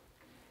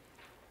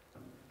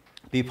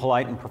 Be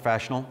polite and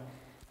professional.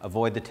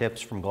 Avoid the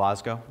tips from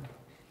Glasgow.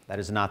 That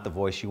is not the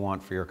voice you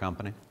want for your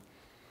company.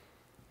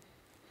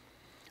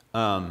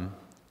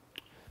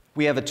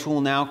 We have a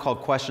tool now called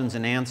questions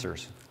and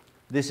answers.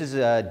 This is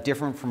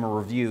different from a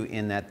review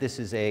in that this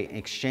is an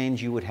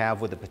exchange you would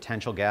have with a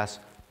potential guest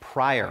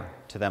prior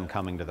to them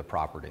coming to the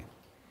property.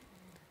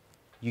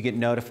 You get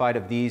notified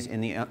of these in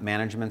the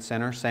management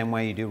center, same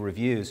way you do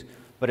reviews,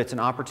 but it's an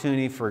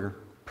opportunity for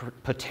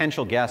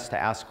potential guests to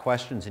ask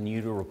questions and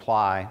you to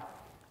reply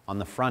on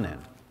the front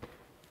end.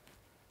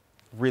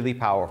 Really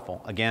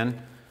powerful.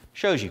 Again,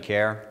 shows you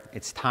care.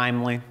 It's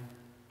timely.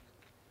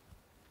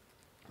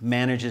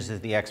 Manages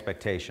the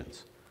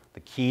expectations.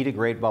 The key to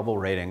great bubble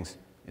ratings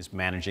is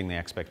managing the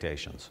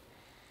expectations.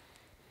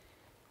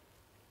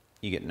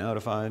 You get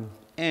notified,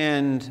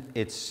 and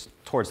it's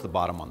towards the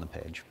bottom on the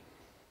page.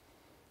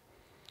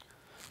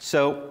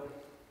 So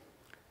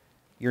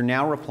you're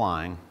now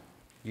replying,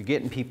 you're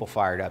getting people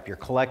fired up, you're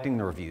collecting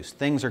the reviews,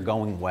 things are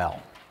going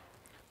well.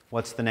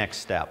 What's the next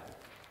step?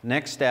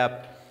 Next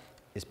step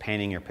is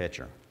painting your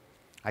picture.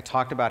 I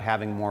talked about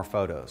having more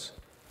photos.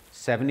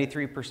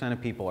 73%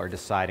 of people are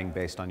deciding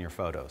based on your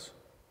photos.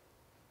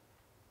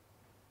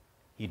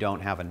 You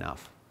don't have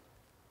enough.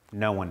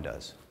 No one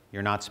does.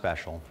 You're not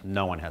special.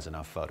 No one has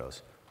enough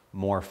photos.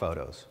 More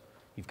photos.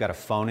 You've got a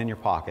phone in your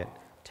pocket.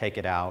 Take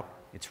it out.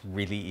 It's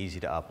really easy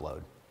to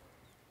upload.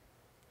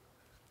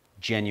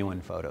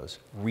 Genuine photos,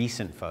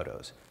 recent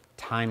photos,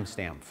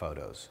 timestamp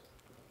photos.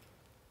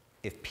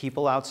 If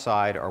people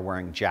outside are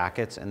wearing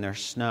jackets and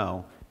there's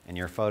snow and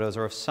your photos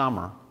are of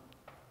summer,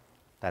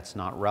 that's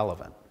not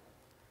relevant.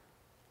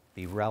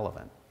 Be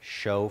relevant.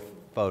 Show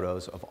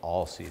photos of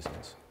all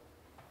seasons.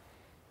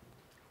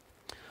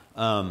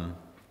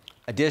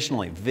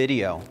 Additionally,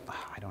 video.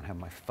 I don't have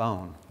my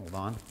phone. Hold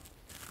on.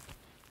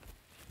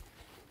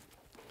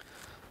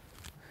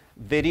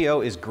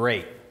 Video is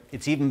great.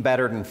 It's even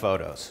better than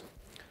photos,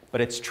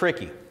 but it's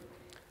tricky.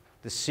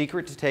 The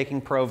secret to taking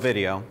pro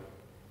video,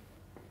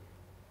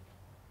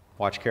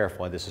 watch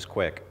carefully, this is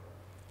quick.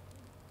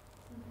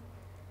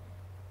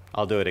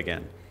 I'll do it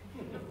again.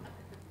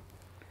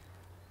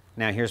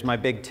 Now here's my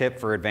big tip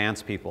for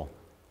advanced people.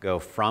 Go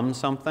from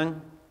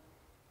something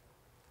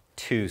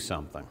to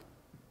something.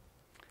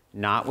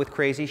 Not with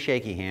crazy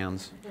shaky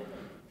hands.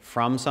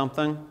 From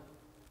something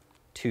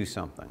to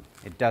something.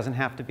 It doesn't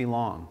have to be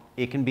long.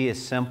 It can be as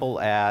simple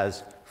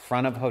as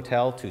front of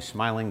hotel to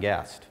smiling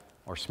guest,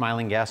 or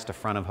smiling guest to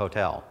front of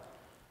hotel.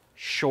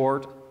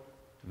 Short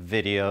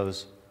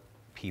videos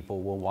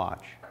people will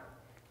watch.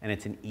 And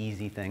it's an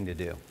easy thing to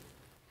do.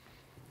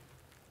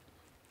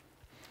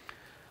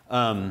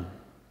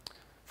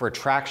 For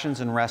attractions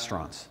and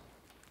restaurants,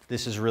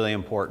 this is really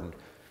important.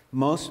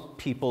 Most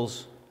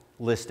people's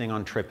listing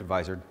on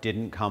TripAdvisor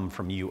didn't come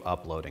from you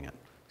uploading it.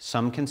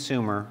 Some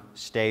consumer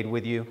stayed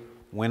with you,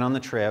 went on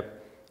the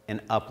trip, and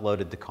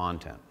uploaded the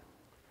content.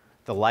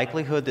 The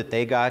likelihood that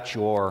they got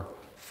your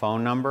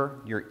phone number,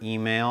 your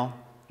email,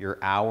 your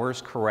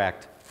hours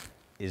correct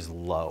is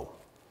low.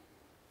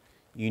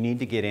 You need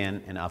to get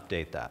in and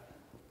update that.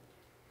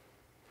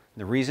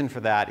 The reason for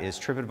that is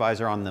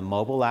TripAdvisor on the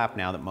mobile app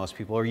now that most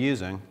people are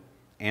using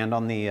and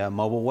on the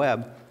mobile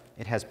web,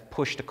 it has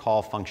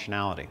push-to-call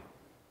functionality.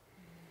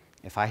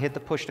 If I hit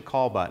the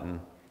push-to-call button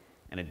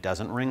and it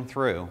doesn't ring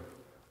through,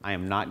 I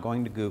am not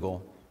going to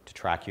Google to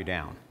track you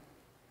down.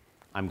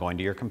 I'm going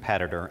to your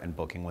competitor and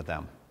booking with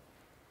them.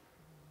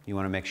 You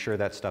want to make sure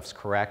that stuff's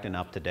correct and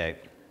up to date.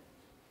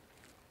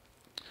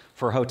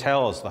 For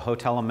hotels, the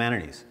hotel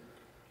amenities,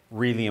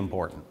 really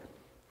important.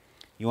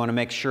 You want to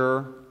make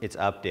sure it's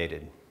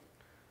updated.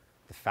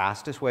 The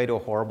fastest way to a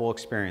horrible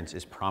experience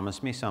is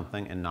promise me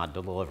something and not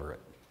deliver it.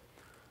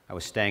 I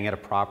was staying at a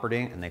property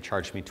and they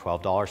charged me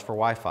 $12 for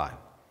Wi-Fi.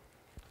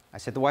 I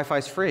said, the Wi-Fi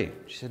is free.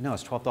 She said, no,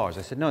 it's $12.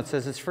 I said, no, it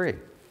says it's free.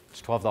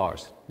 It's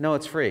 $12. No,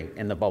 it's free.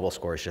 And the bubble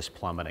score is just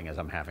plummeting as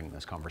I'm having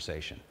this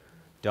conversation.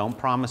 Don't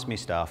promise me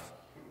stuff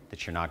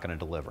that you're not going to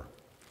deliver.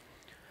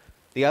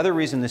 The other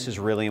reason this is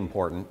really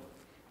important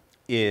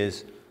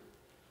is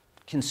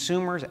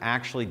consumers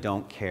actually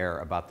don't care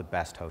about the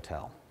best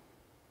hotel.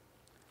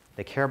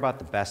 They care about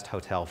the best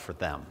hotel for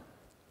them.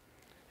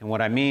 And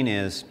what I mean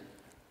is,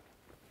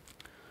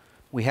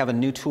 we have a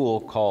new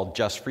tool called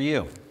Just For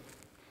You.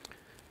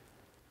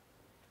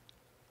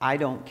 I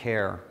don't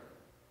care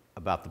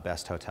about the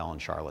best hotel in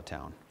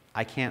Charlottetown.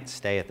 I can't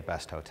stay at the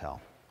best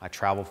hotel. I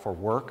travel for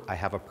work, I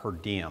have a per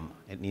diem.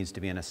 It needs to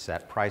be in a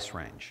set price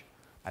range.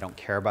 I don't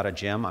care about a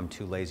gym, I'm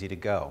too lazy to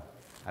go.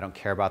 I don't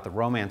care about the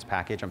romance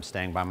package, I'm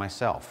staying by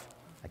myself.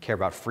 I care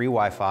about free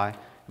Wi-Fi, and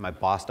my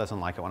boss doesn't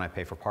like it when I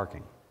pay for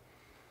parking.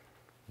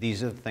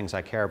 These are the things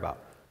I care about.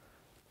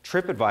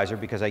 TripAdvisor,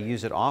 because I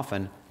use it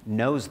often,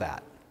 knows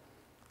that.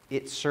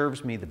 It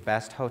serves me the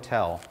best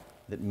hotel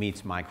that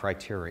meets my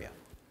criteria.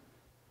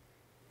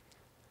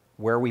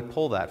 Where we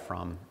pull that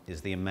from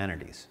is the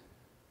amenities.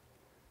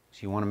 So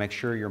you want to make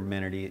sure your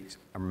amenities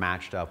are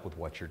matched up with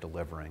what you're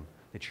delivering,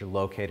 that you're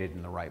located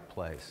in the right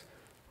place,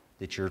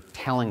 that you're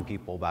telling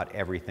people about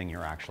everything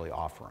you're actually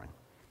offering,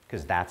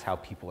 because that's how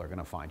people are going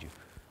to find you.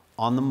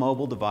 On the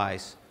mobile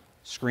device,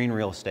 screen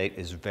real estate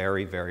is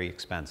very, very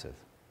expensive.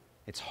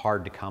 It's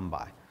hard to come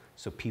by,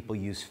 so people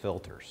use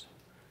filters.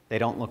 They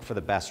don't look for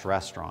the best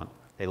restaurant,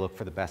 they look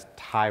for the best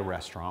Thai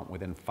restaurant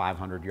within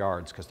 500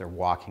 yards because they're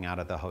walking out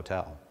of the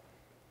hotel.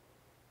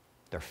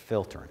 They're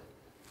filtering.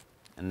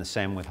 And the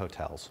same with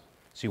hotels.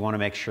 So you want to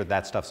make sure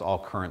that stuff's all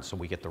current so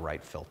we get the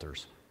right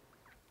filters.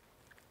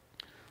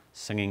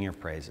 Singing your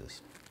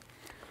praises.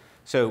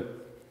 So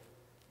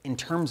in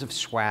terms of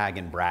swag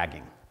and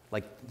bragging,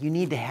 like, you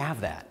need to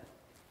have that.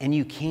 And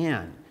you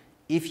can.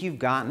 If you've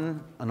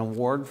gotten an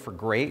award for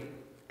great,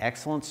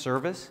 excellent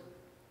service,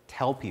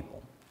 tell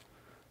people.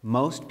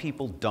 Most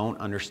people don't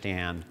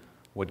understand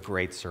what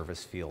great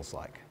service feels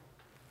like.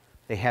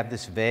 They have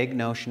this vague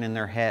notion in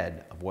their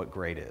head of what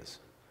great is,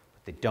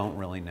 but they don't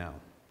really know.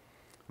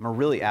 I'm a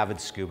really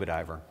avid scuba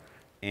diver,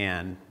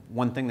 and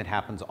one thing that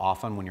happens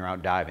often when you're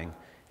out diving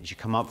is you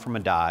come up from a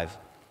dive,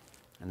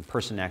 and the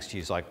person next to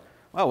you is like,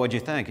 well, what'd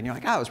you think? And you're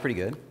like, oh, it was pretty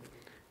good.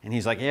 And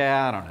he's like,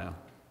 yeah, I don't know.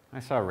 I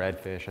saw a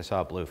redfish, I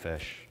saw a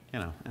bluefish, you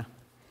know. Yeah.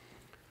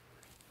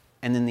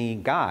 And then the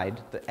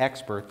guide, the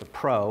expert, the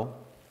pro,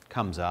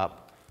 comes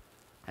up,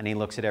 and he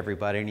looks at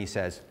everybody and he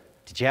says,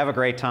 did you have a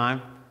great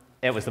time?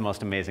 It was the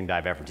most amazing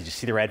dive ever. Did you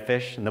see the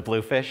redfish and the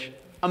bluefish?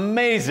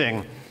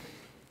 Amazing!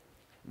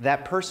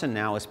 That person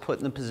now is put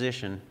in the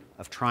position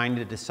of trying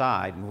to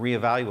decide and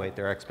reevaluate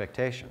their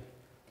expectation.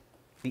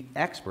 The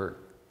expert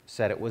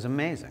said it was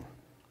amazing.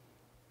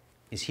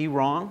 Is he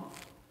wrong,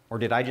 or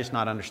did I just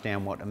not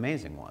understand what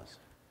amazing was?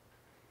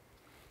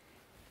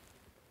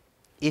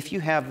 If you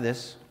have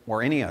this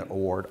or any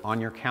award on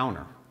your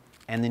counter,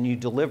 and then you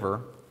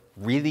deliver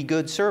really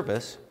good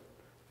service,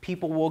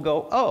 people will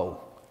go, oh,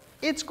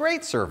 it's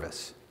great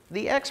service.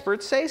 The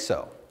experts say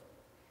so.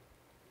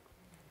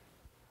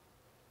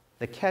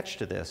 The catch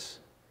to this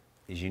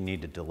is you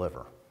need to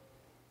deliver.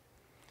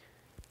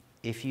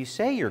 If you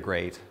say you're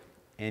great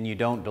and you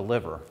don't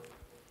deliver,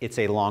 it's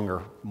a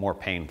longer, more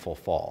painful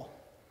fall.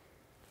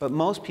 But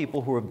most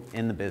people who are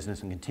in the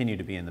business and continue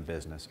to be in the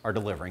business are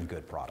delivering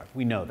good product.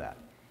 We know that.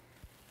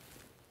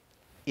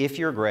 If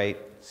you're great,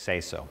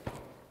 say so.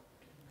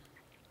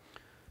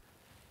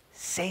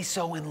 Say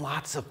so in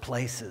lots of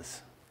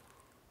places.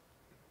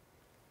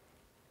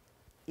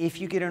 If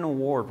you get an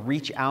award,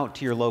 reach out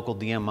to your local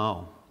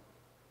DMO.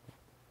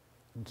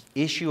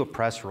 Issue a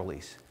press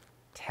release.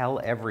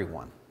 Tell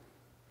everyone.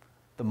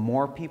 The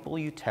more people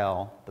you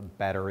tell, the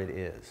better it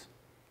is.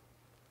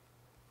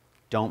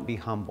 Don't be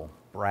humble.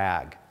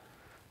 Brag.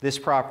 This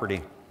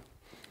property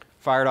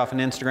fired off an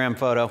Instagram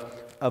photo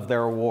of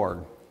their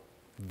award.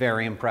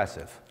 Very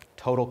impressive.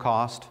 Total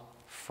cost,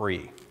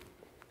 free.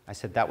 I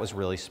said, that was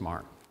really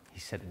smart. He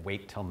said,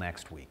 wait till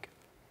next week.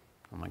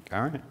 I'm like,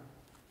 all right.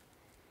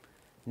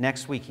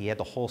 Next week, he had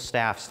the whole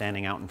staff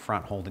standing out in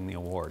front holding the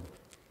award.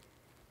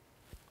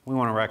 We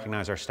want to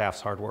recognize our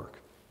staff's hard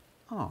work.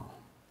 Oh,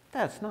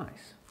 that's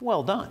nice.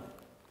 Well done.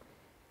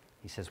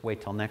 He says,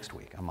 wait till next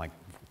week. I'm like,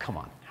 come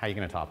on, how are you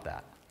going to top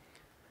that?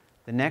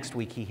 The next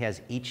week, he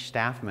has each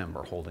staff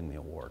member holding the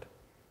award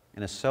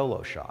in a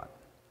solo shot.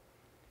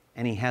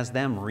 And he has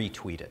them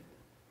retweet it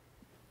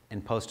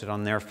and post it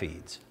on their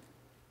feeds.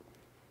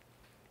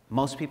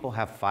 Most people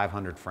have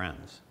 500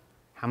 friends.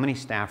 How many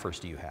staffers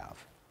do you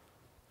have?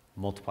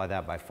 Multiply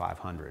that by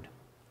 500.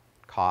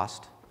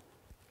 Cost?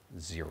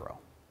 0.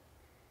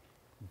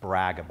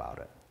 Brag about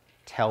it.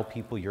 Tell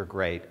people you're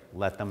great,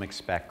 let them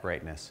expect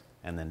greatness,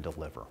 and then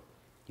deliver.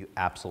 You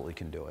absolutely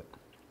can do it.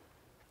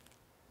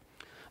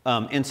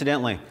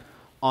 Incidentally,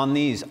 on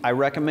these, I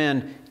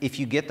recommend if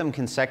you get them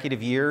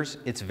consecutive years,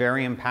 it's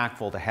very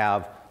impactful to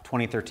have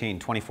 2013,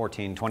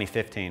 2014,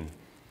 2015.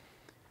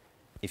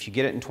 If you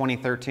get it in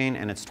 2013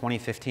 and it's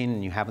 2015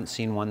 and you haven't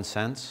seen one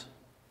since,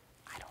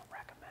 I don't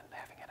recommend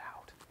having it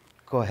out.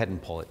 Go ahead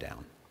and pull it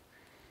down.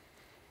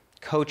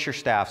 Coach your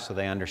staff so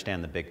they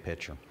understand the big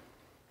picture.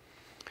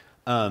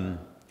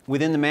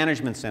 Within the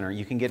Management Center,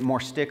 you can get more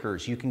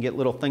stickers. You can get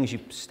little things you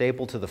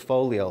staple to the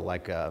folio,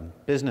 like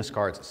business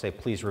cards that say,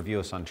 please review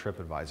us on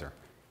TripAdvisor.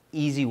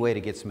 Easy way to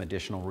get some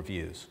additional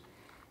reviews.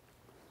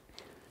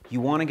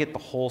 You want to get the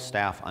whole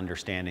staff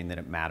understanding that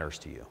it matters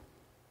to you.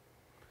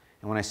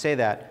 And when I say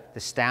that, the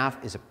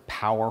staff is a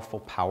powerful,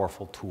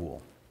 powerful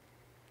tool.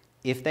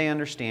 If they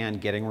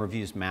understand getting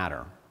reviews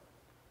matter,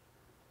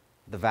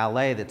 the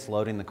valet that's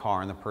loading the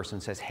car and the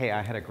person says, hey,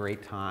 I had a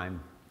great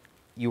time.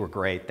 You were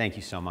great. Thank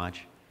you so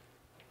much.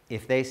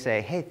 If they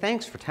say, hey,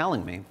 thanks for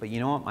telling me, but you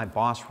know what? My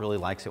boss really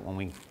likes it when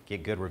we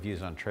get good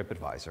reviews on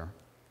TripAdvisor.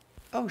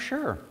 Oh,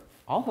 sure.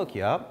 I'll hook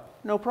you up.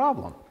 No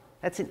problem.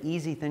 That's an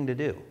easy thing to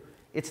do.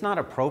 It's not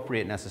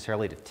appropriate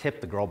necessarily to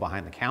tip the girl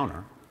behind the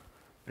counter,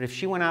 but if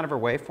she went out of her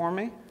way for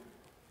me,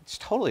 it's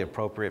totally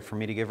appropriate for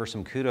me to give her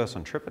some kudos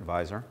on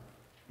TripAdvisor.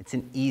 It's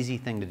an easy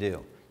thing to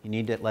do. You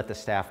need to let the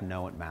staff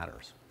know it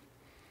matters.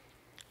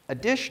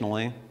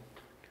 Additionally,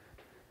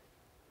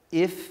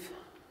 if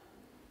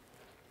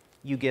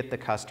you get the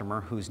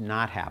customer who's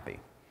not happy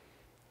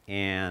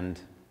and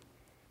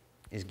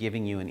is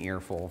giving you an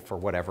earful for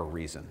whatever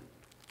reason,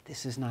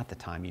 this is not the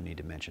time you need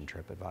to mention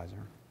TripAdvisor.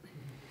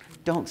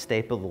 Don't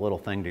staple the little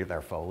thing to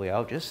their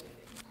folio. Just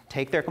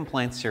take their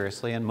complaints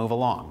seriously and move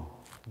along.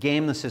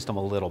 Game the system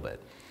a little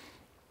bit.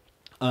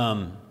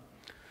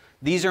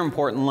 These are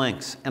important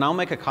links, and I'll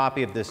make a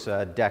copy of this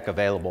deck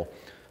available.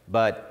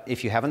 But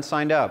if you haven't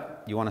signed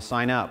up, you want to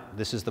sign up,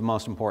 this is the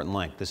most important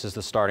link. This is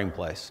the starting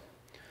place.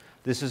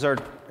 This is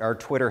our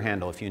Twitter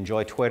handle. If you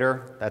enjoy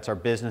Twitter, that's our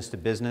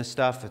business-to-business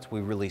stuff.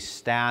 We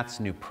release stats,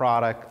 new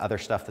product, other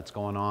stuff that's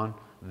going on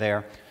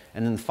there.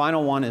 And then the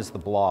final one is the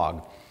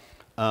blog.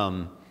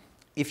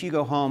 If you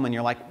go home and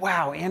you're like,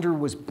 wow, Andrew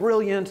was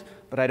brilliant,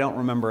 but I don't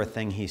remember a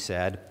thing he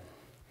said.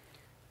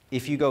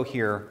 If you go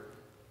here,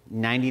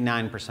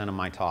 99% of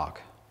my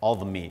talk, all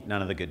the meat,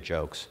 none of the good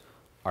jokes,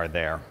 are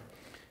there.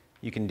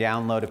 You can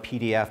download a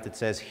PDF that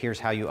says, here's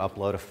how you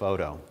upload a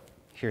photo.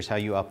 Here's how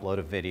you upload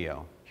a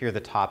video. Here are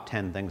the top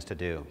 10 things to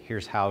do.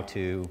 Here's how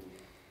to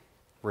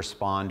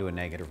respond to a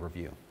negative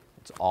review.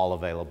 It's all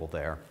available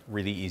there,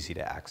 really easy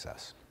to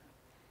access.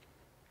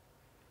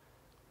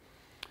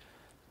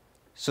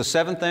 So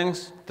 7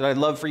 things that I'd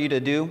love for you to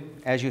do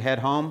as you head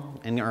home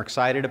and are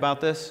excited about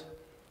this.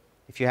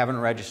 If you haven't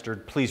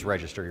registered, please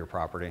register your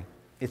property.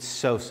 It's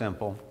so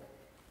simple.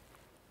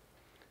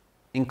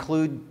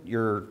 Include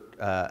your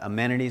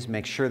amenities,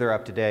 make sure they're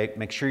up to date,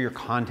 make sure your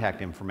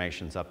contact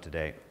information's up to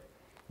date.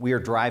 We are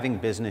driving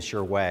business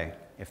your way.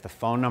 If the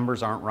phone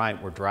numbers aren't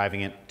right, we're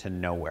driving it to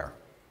nowhere.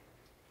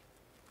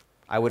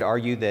 I would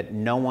argue that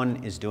no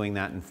one is doing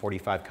that in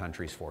 45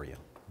 countries for you,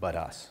 but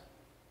us.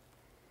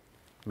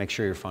 Make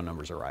sure your phone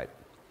numbers are right.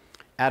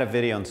 Add a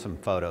video and some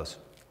photos.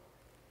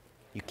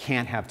 You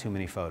can't have too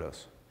many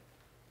photos.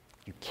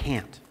 You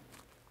can't.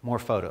 More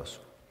photos.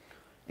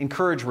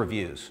 Encourage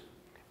reviews.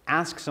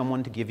 Ask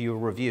someone to give you a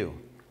review.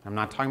 I'm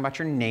not talking about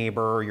your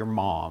neighbor or your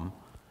mom.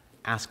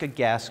 Ask a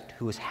guest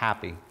who is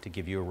happy to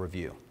give you a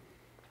review.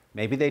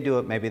 Maybe they do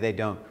it, maybe they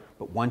don't.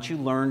 But once you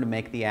learn to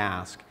make the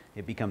ask,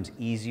 it becomes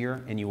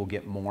easier and you will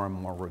get more and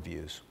more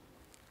reviews.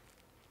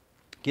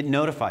 Get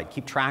notified,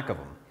 keep track of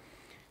them.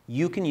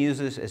 You can use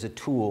this as a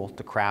tool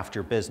to craft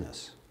your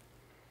business.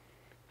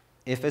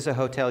 If as a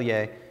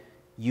hotelier,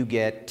 you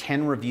get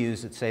 10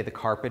 reviews that say the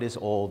carpet is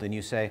old and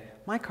you say,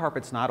 my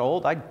carpet's not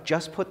old, I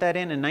just put that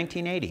in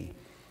 1980.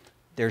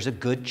 There's a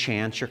good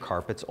chance your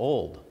carpet's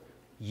old.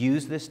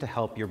 Use this to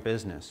help your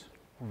business.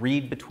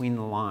 Read between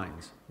the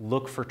lines.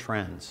 Look for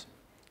trends.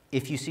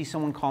 If you see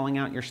someone calling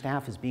out your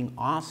staff as being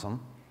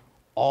awesome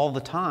all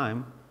the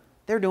time,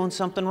 they're doing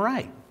something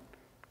right.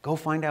 Go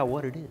find out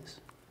what it is.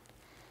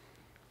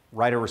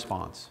 Write a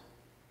response.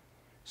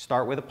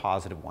 Start with a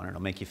positive one.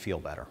 It'll make you feel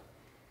better.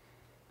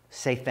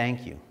 Say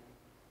thank you.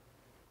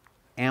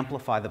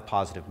 Amplify the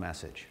positive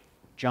message.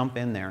 Jump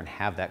in there and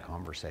have that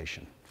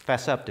conversation.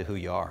 Fess up to who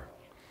you are.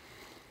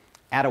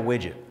 Add a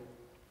widget.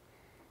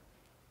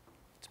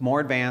 It's more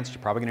advanced.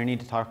 You're probably going to need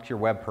to talk to your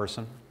web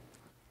person.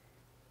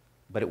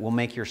 but it will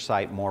make your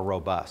site more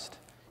robust.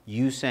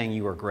 You saying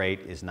you are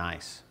great is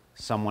nice.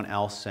 Someone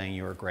else saying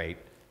you are great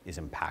is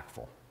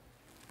impactful.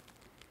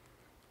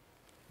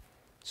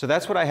 So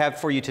that's what I have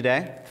for you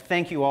today.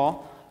 Thank you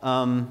all.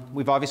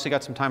 We've obviously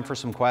got some time for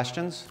some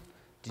questions.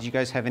 Did you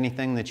guys have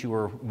anything that you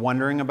were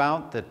wondering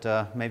about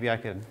that maybe I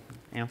could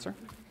answer?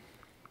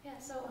 Yeah,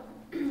 so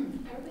I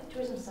work with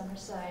Tourism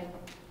Summerside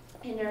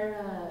in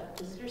our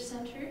visitor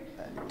center.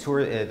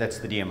 That's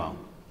the DMO.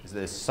 Is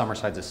this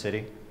Summerside's a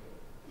city?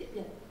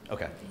 Yeah.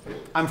 Okay.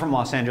 I'm from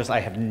Los Angeles. I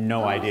have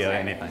no idea sorry.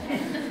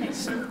 anything.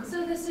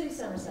 So the city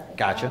Summerside.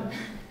 Gotcha.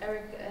 I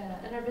work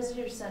in our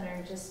visitor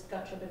center, just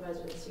got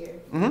TripAdvisor this year.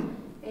 Mm-hmm.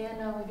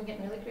 And we've been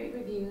getting really great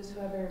reviews.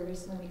 However,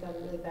 recently we got a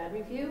really bad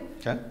review.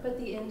 Okay. But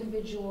the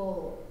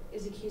individual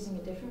is accusing a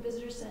different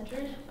visitor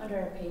center under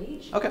our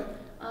page. Okay.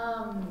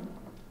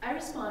 I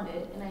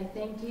responded and I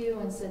thanked you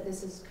and said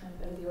this is kind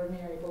of out of the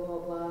ordinary, blah, blah,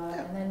 blah.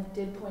 Yeah. And then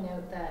did point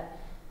out that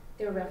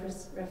they were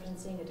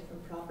referencing a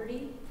different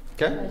property.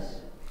 Okay.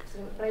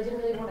 But I didn't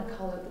really want to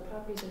call out the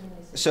properties. I didn't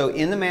really say. So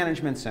in the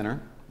management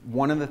center,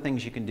 one of the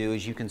things you can do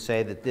is you can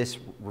say that this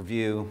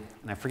review,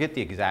 and I forget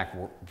the exact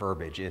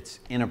verbiage, it's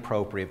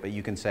inappropriate, but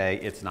you can say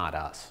it's not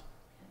us.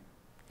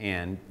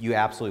 And you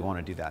absolutely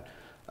want to do that.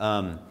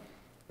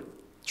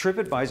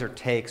 TripAdvisor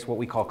takes what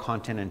we call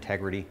content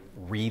integrity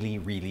really,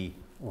 really,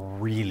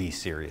 really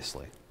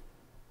seriously.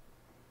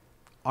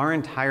 Our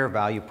entire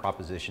value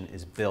proposition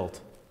is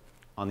built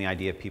on the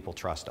idea of people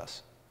trust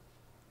us.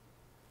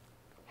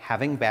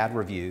 Having bad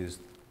reviews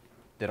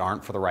that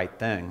aren't for the right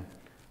thing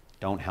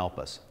don't help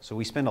us. So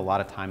we spend a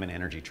lot of time and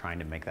energy trying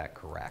to make that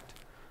correct.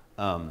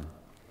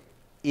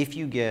 If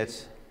you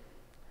get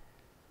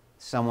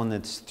someone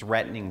that's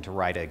threatening to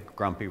write a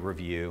grumpy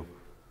review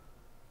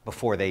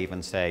before they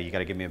even say, you got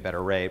to give me a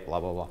better rate,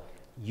 blah, blah, blah,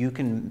 you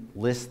can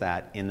list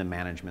that in the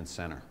management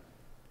center.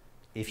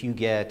 If you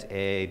get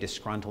a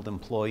disgruntled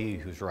employee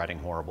who's writing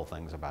horrible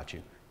things about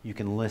you, you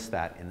can list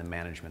that in the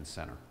management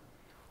center.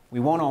 We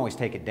won't always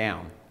take it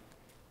down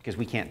because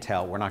we can't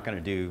tell. We're not going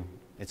to do,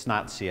 it's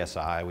not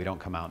CSI. We don't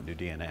come out and do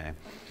DNA.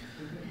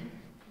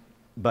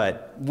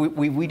 But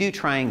we do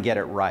try and get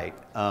it right.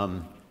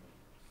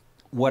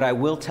 What I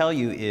will tell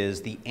you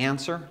is the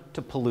answer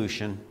to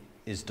pollution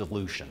is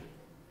dilution.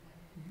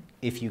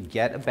 If you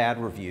get a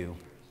bad review,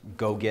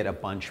 go get a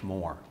bunch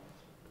more.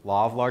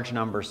 Law of large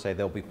numbers say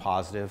they'll be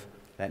positive.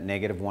 That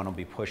negative one will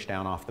be pushed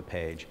down off the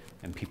page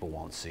and people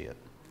won't see it.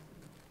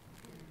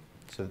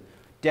 So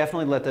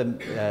definitely let them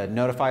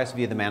notify us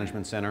via the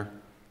management center.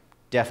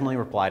 Definitely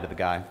reply to the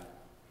guy.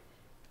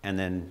 And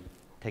then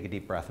take a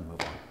deep breath and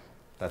move on.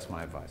 That's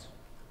my advice.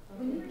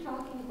 When you were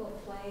talking about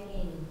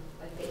flagging,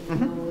 like that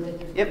you know that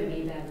there's going to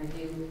be a bad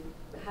review,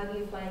 how do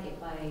you flag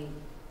it by,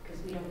 because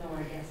we don't know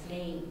our guests'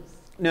 names?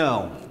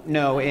 No,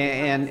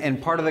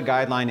 and part of the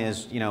guideline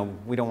is, you know,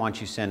 we don't want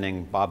you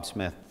sending Bob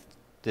Smith,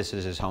 this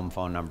is his home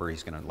phone number,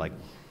 he's going to like,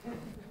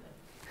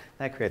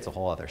 that creates a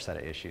whole other set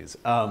of issues.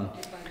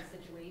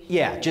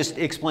 Yeah, just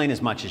explain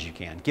as much as you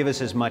can. Give us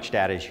as much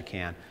data as you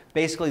can.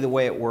 Basically, the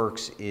way it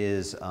works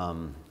is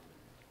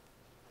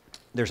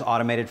there's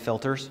automated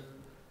filters,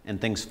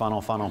 and things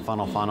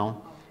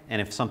funnel.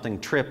 And if something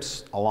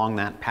trips along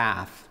that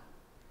path,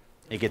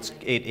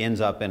 it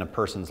ends up in a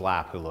person's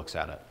lap who looks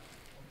at it.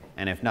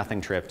 And if nothing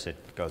trips,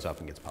 it goes up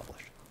and gets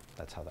published.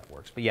 That's how that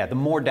works. But yeah, the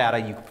more data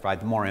you can provide,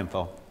 the more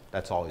info,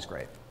 that's always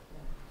great.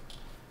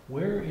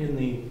 Where in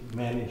the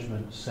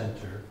management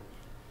center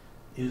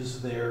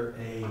is there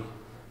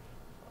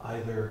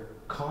either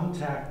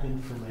contact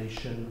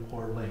information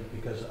or link?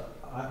 Because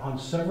on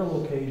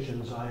several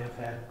occasions I have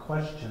had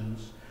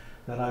questions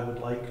that I would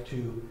like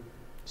to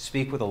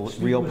speak with a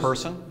real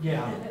person?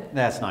 Yeah.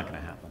 That's not going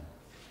to happen.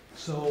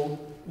 So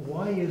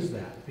why is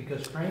that?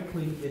 Because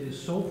frankly, it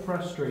is so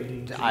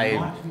frustrating to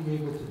not be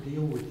able to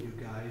deal with you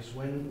guys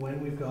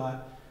when we've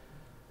got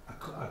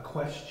a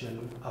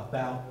question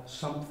about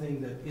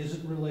something that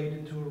isn't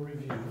related to a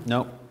review.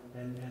 Nope.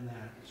 And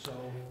that. So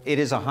it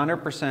is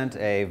 100%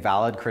 a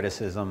valid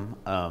criticism.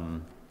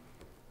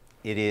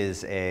 It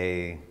is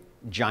a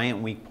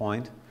giant weak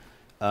point.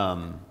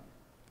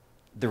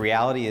 The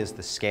reality is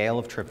the scale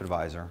of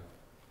TripAdvisor,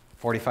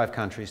 45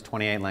 countries,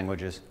 28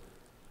 languages,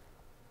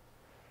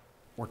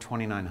 we're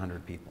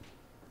 2,900 people.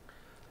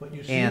 But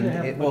you seem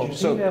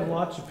to have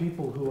lots of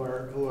people who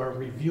are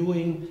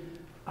reviewing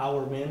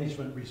our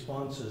management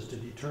responses to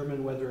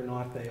determine whether or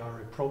not they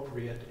are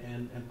appropriate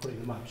and putting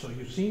them up. So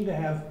you seem to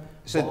have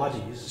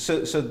bodies.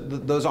 So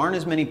those aren't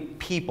as many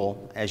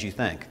people as you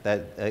think.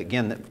 That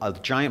again, a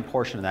giant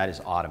portion of that is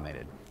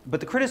automated. But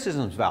the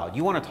criticism is valid.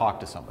 You want to talk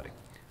to somebody.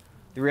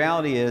 The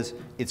reality is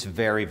it's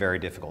very, very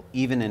difficult,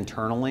 even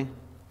internally,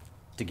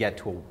 to get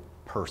to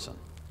a person.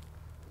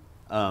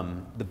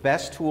 The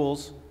best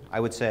tools, I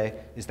would say,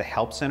 is the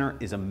Help Center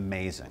is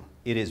amazing.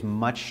 It is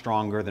much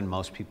stronger than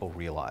most people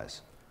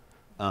realize.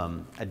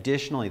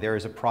 Additionally, there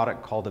is a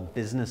product called a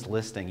business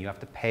listing. You have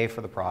to pay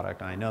for the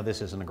product. And I know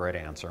this isn't a great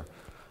answer.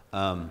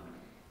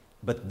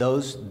 But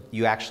those,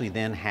 you actually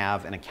then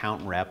have an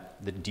account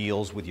rep that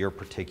deals with your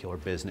particular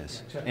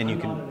business. Except and you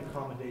I'm can. not an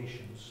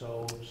accommodation,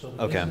 so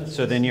the Okay, business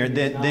so then you're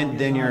listing is not- is not an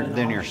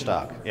then you're option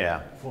stuck. for-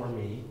 Yeah. For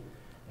me,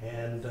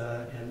 and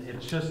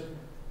it's just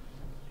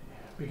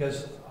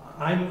because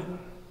I'm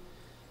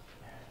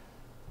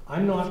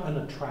not an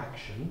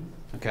attraction.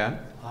 Okay.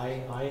 I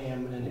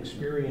am an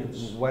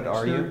experience. What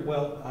are you?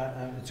 Well,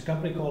 it's a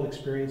company called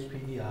Experience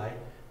PEI.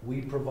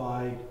 We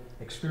provide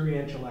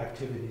experiential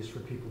activities for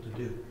people to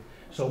do.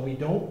 So we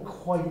don't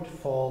quite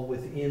fall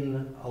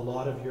within a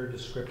lot of your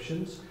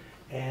descriptions,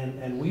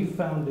 and we've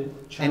found it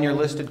challenging. And you're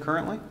listed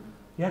currently?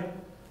 Yeah.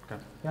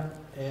 Okay. Yeah,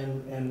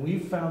 and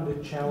we've found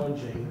it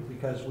challenging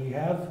because we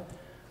have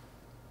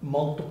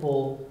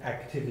multiple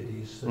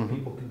activities that Mhm.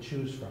 people can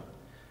choose from.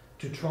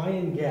 To try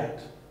and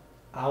get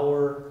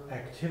our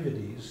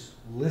activities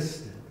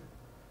listed,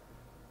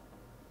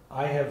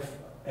 I have,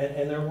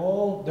 and they're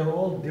all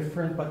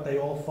different, but they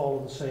all follow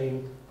the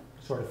same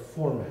sort of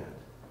format.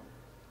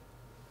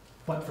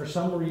 But for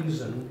some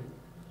reason,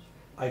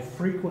 I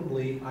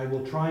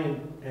will try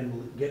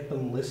and get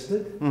them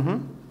listed,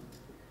 Mm-hmm.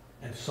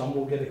 and some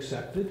will get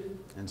accepted,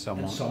 And some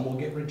and won't. some will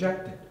get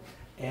rejected.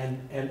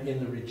 And in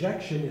the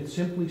rejection, it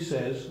simply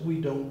says, we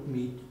don't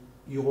meet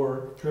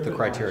your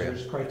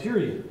TripAdvisor's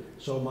criteria.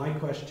 So my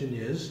question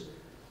is,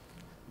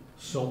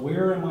 so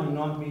where am I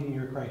not meeting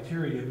your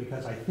criteria?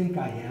 Because I think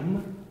I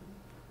am,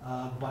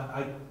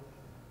 but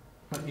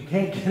you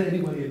can't get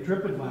anybody at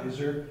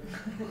TripAdvisor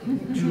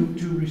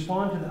to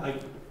respond to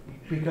that.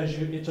 Because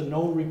it's a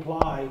no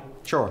reply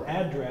Sure.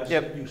 address.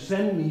 Yep. You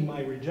send me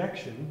my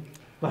rejection,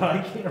 but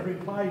I can't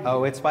reply to you.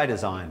 Oh, it's by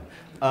design.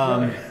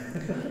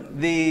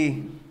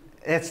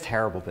 It's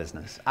terrible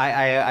business.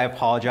 I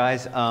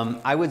apologize.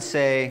 I would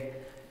say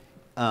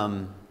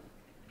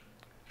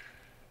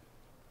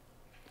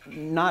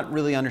not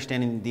really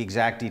understanding the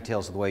exact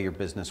details of the way your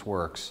business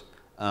works.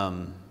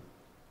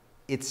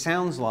 It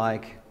sounds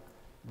like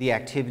the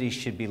activities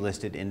should be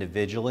listed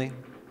individually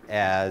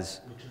as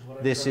Which is what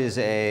I've this tried. is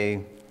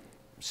a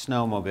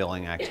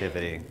snowmobiling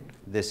activity.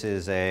 This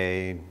is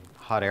a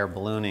hot air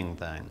ballooning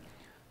thing.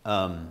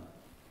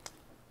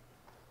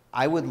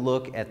 I would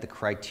look at the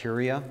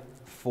criteria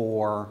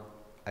for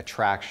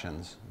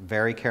attractions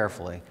very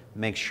carefully,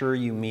 make sure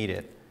you meet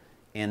it,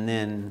 and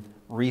then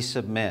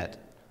resubmit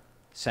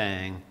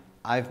saying,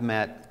 I've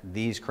met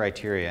these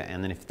criteria,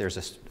 and then if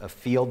there's a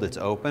field that's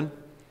open,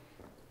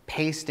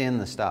 paste in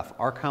the stuff.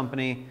 Our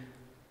company,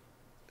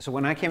 so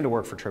when I came to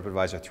work for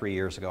TripAdvisor 3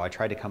 years ago, I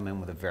tried to come in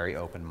with a very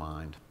open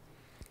mind.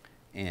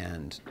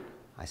 And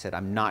I said,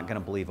 I'm not going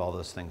to believe all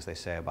those things they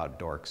say about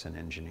dorks and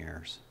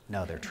engineers.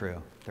 No, they're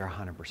true. They're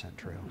 100%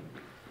 true.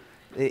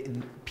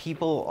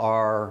 People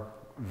are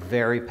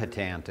very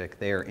pedantic.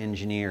 They are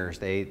engineers.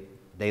 They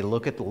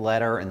look at the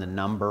letter and the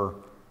number,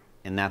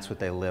 and that's what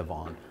they live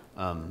on.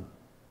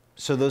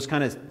 So those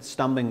kind of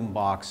stumbling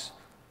blocks,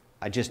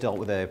 I just dealt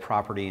with a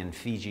property in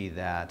Fiji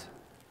that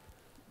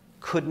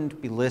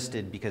couldn't be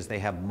listed because they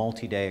have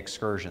multi-day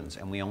excursions,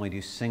 and we only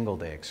do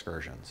single-day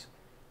excursions.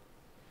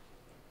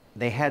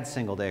 They had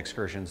single-day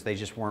excursions, they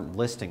just weren't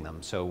listing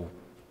them. So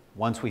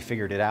once we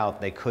figured it out,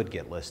 they could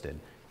get listed.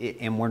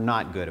 And we're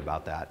not good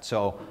about that.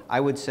 So I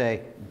would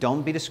say,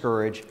 don't be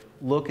discouraged.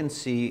 Look and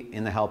see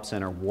in the Help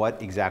Center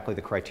what exactly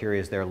the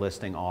criteria they're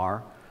listing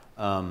are.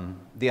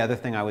 The other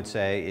thing I would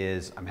say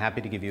is, I'm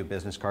happy to give you a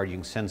business card. You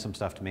can send some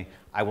stuff to me.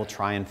 I will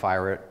try and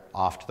fire it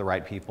off to the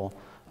right people.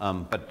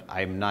 But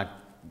I'm not,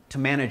 to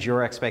manage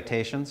your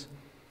expectations,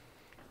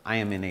 I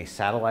am in a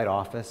satellite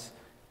office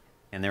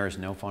and there is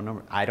no phone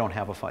number. I don't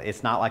have a phone.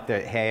 It's not like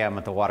hey, I'm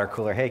at the water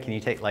cooler. Hey, can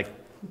you take,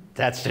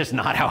 that's just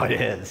not how it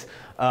is.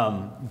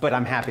 But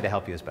I'm happy to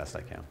help you as best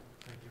I can.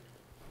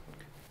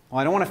 Well,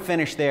 I don't want to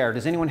finish there.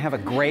 Does anyone have a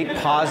great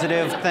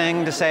positive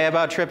thing to say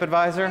about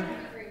TripAdvisor?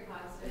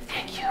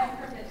 Thank you.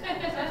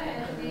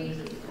 We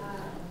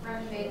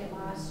renovated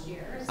last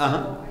year, so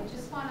I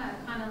just want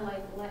to kind of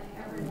let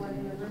everyone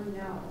in the room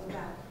know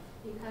that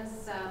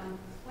because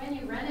when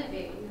you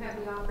renovate, you have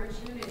the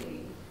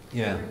opportunity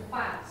to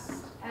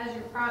request. As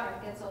your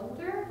product gets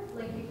older,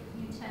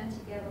 you tend to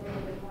get a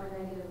little bit more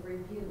negative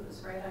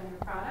reviews, right, on your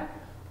product.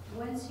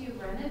 Once you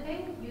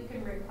renovate, you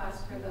can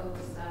request for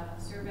those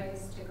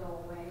surveys to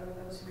go away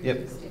or those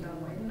reviews to go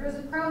away. And there's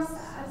a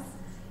process,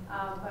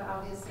 but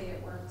obviously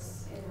it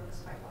works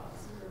quite well,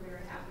 so we're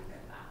very happy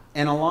with that.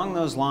 And along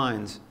those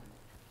lines,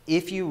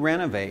 if you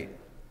renovate,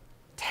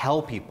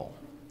 tell people.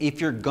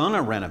 If you're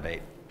gonna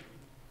renovate,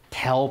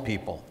 tell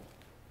people.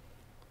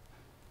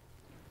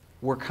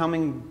 We're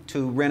coming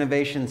to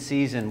renovation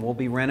season. We'll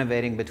be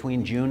renovating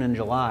between June and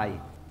July.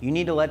 You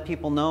need to let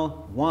people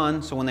know,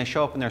 one, so when they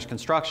show up and there's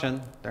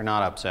construction, they're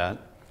not upset.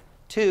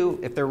 Two,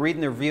 if they're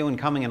reading the review and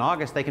coming in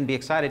August, they can be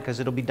excited because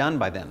it'll be done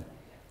by then.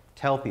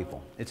 Tell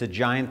people. It's a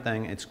giant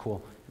thing. It's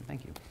cool.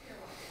 Thank you.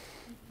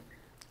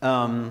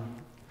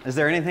 Is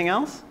there anything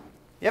else?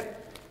 Yep.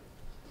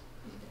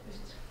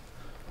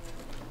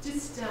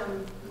 Just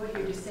what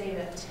you're just saying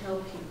about tell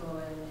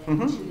people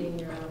and tooting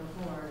your own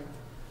horn.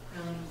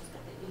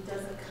 It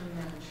doesn't come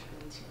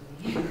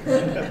naturally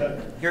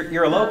to me.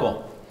 You're a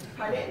local.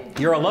 Pardon?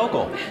 You're a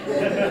local.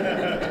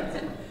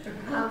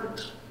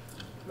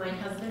 My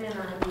husband and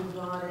I, we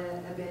bought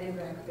a bed and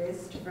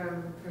breakfast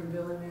from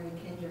Bill and Mary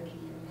Kendrick a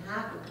year and a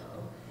half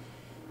ago.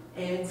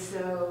 And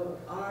so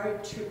our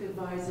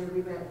TripAdvisor,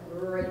 we went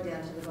right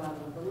down to the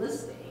bottom of the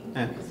listing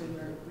because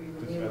we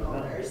were new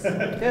owners.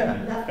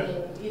 Yeah.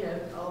 Nothing, you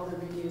know, all the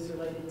reviews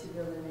related to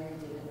Bill and Mary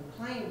didn't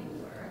apply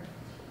anymore.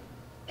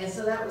 And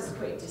so that was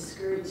quite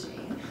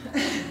discouraging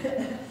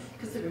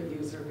because the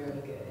reviews were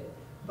very good,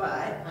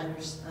 but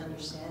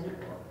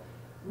understandable.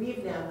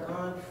 We've now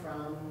gone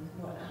from,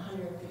 what,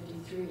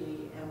 153,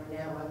 and we're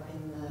now up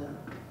in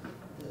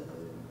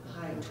the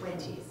high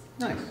 20s.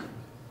 Nice.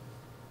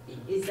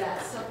 Is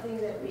that something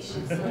that we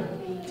should sort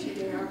of be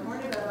tooting our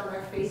horn about on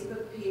our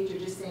Facebook page, or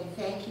just saying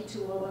thank you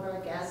to all of our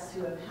guests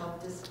who have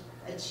helped us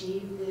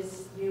achieve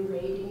this new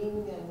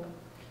rating? And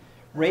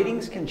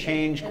Ratings can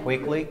change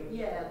quickly.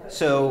 Yeah, but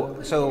So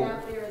put it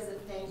out there as a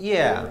thank you.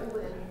 yeah.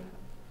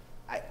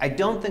 And I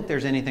don't think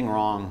there's anything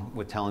wrong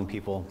with telling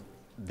people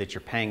that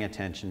you're paying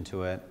attention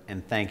to it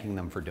and thanking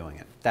them for doing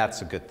it.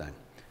 That's a good thing.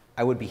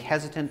 I would be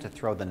hesitant to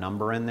throw the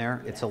number in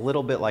there. It's a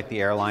little bit like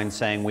the airline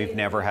saying we've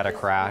never had a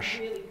crash.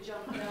 Really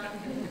jumping up.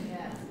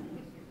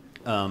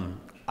 Yes.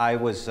 I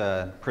was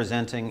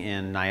presenting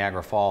in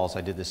Niagara Falls.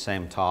 I did the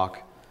same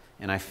talk,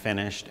 and I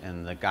finished,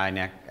 and the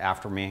guy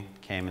after me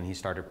came and he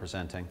started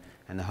presenting,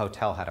 and the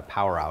hotel had a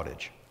power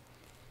outage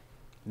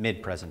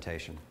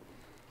mid-presentation.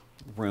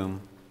 Room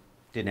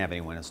didn't have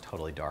anyone. It was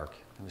totally dark.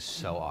 It was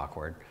so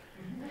awkward.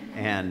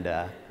 And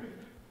the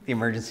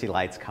emergency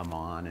lights come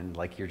on, and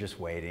like you're just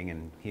waiting,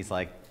 and he's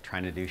like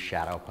trying to do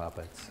shadow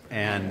puppets.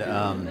 And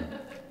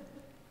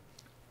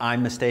I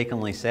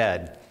mistakenly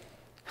said,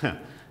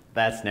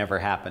 that's never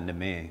happened to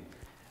me.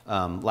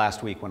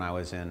 Last week when I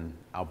was in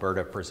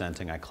Alberta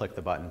presenting, I clicked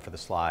the button for the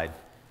slide,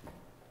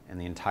 and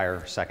the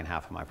entire second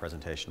half of my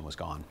presentation was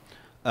gone.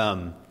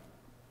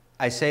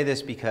 I say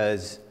this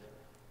because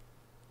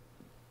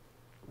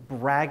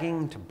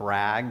bragging to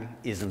brag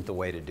isn't the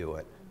way to do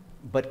it.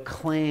 But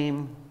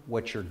claim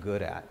what you're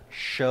good at.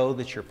 Show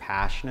that you're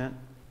passionate.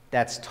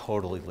 That's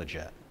totally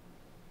legit.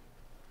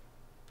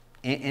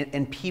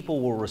 And people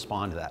will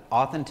respond to that.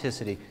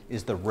 Authenticity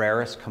is the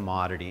rarest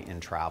commodity in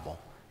travel,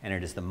 and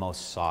it is the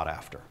most sought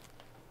after.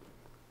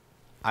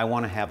 I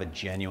want to have a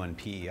genuine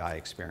PEI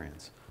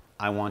experience.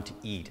 I want to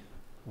eat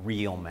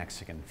real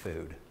Mexican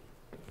food.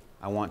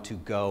 I want to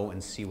go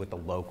and see what the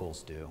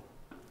locals do.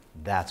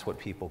 That's what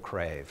people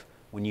crave.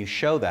 When you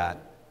show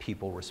that,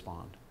 people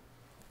respond.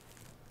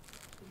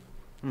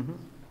 Mm-hmm.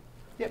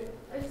 Yep.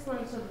 I just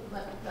wanted to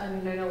I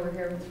know we're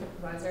here with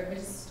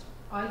TripAdvisor.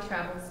 I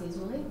travel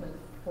seasonally, like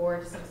 4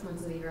 to 6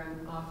 months of the year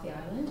I'm off the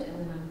island, and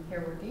then I'm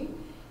here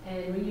working.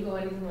 And when you go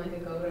anything like a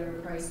Goda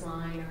or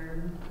Priceline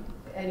or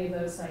any of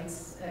those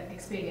sites,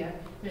 Expedia,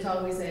 there's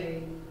always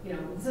a,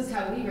 this is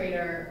how we rate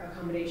our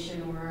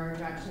accommodation or our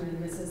attraction,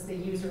 and this is the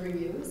user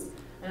reviews.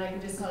 And I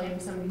can just tell you, for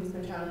somebody who's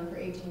been traveling for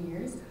 18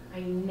 years, I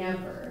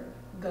never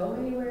go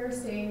anywhere,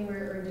 stay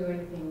anywhere, or do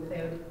anything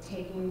without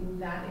taking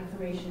that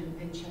information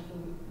and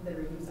checking the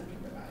reviews on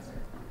TripAdvisor.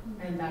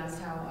 And that's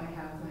how I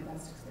have my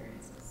best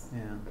experiences.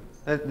 Yeah,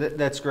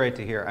 that's great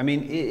to hear. I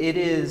mean, it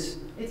is...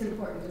 It's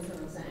important, is what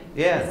I'm saying.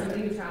 Yeah. As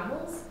somebody who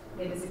travels,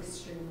 it is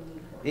extremely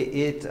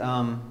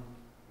important.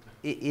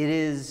 It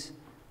is...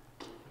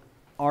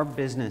 Our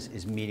business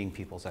is meeting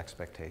people's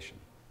expectation.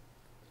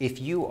 If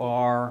you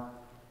are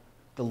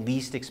the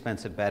least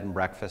expensive bed and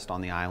breakfast on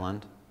the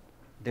island,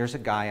 there's a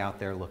guy out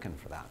there looking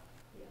for that.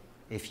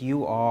 If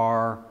you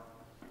are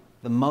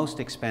the most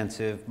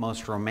expensive,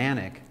 most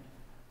romantic,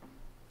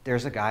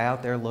 there's a guy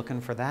out there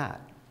looking for that.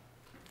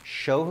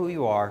 Show who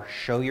you are,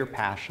 show you're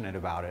passionate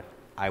about it,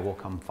 I will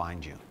come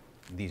find you.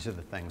 These are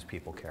the things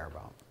people care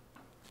about.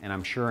 And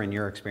I'm sure in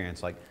your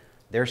experience, like,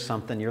 there's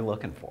something you're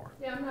looking for.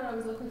 Yeah, I'm not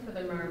always looking for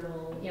the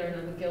marble,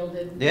 the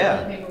gilded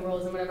paper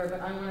rolls and whatever, but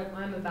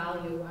I'm a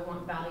value. I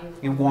want value.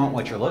 You want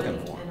what you're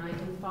looking for. And I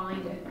can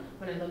find it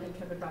when I look at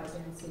TripAdvisor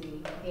and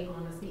see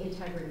the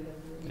integrity of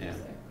the reviews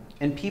there.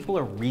 And people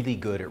are really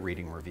good at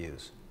reading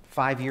reviews.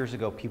 5 years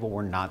ago, people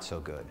were not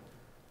so good.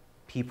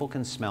 People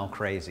can smell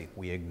crazy.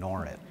 We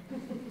ignore it.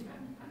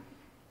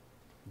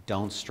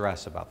 Don't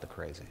stress about the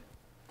crazy.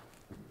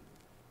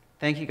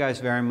 Thank you guys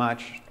very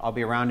much. I'll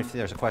be around if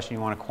there's a question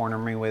you want to corner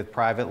me with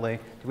privately.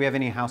 Do we have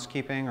any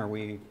housekeeping? Are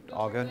we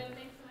all good?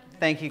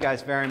 Thank you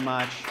guys very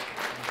much.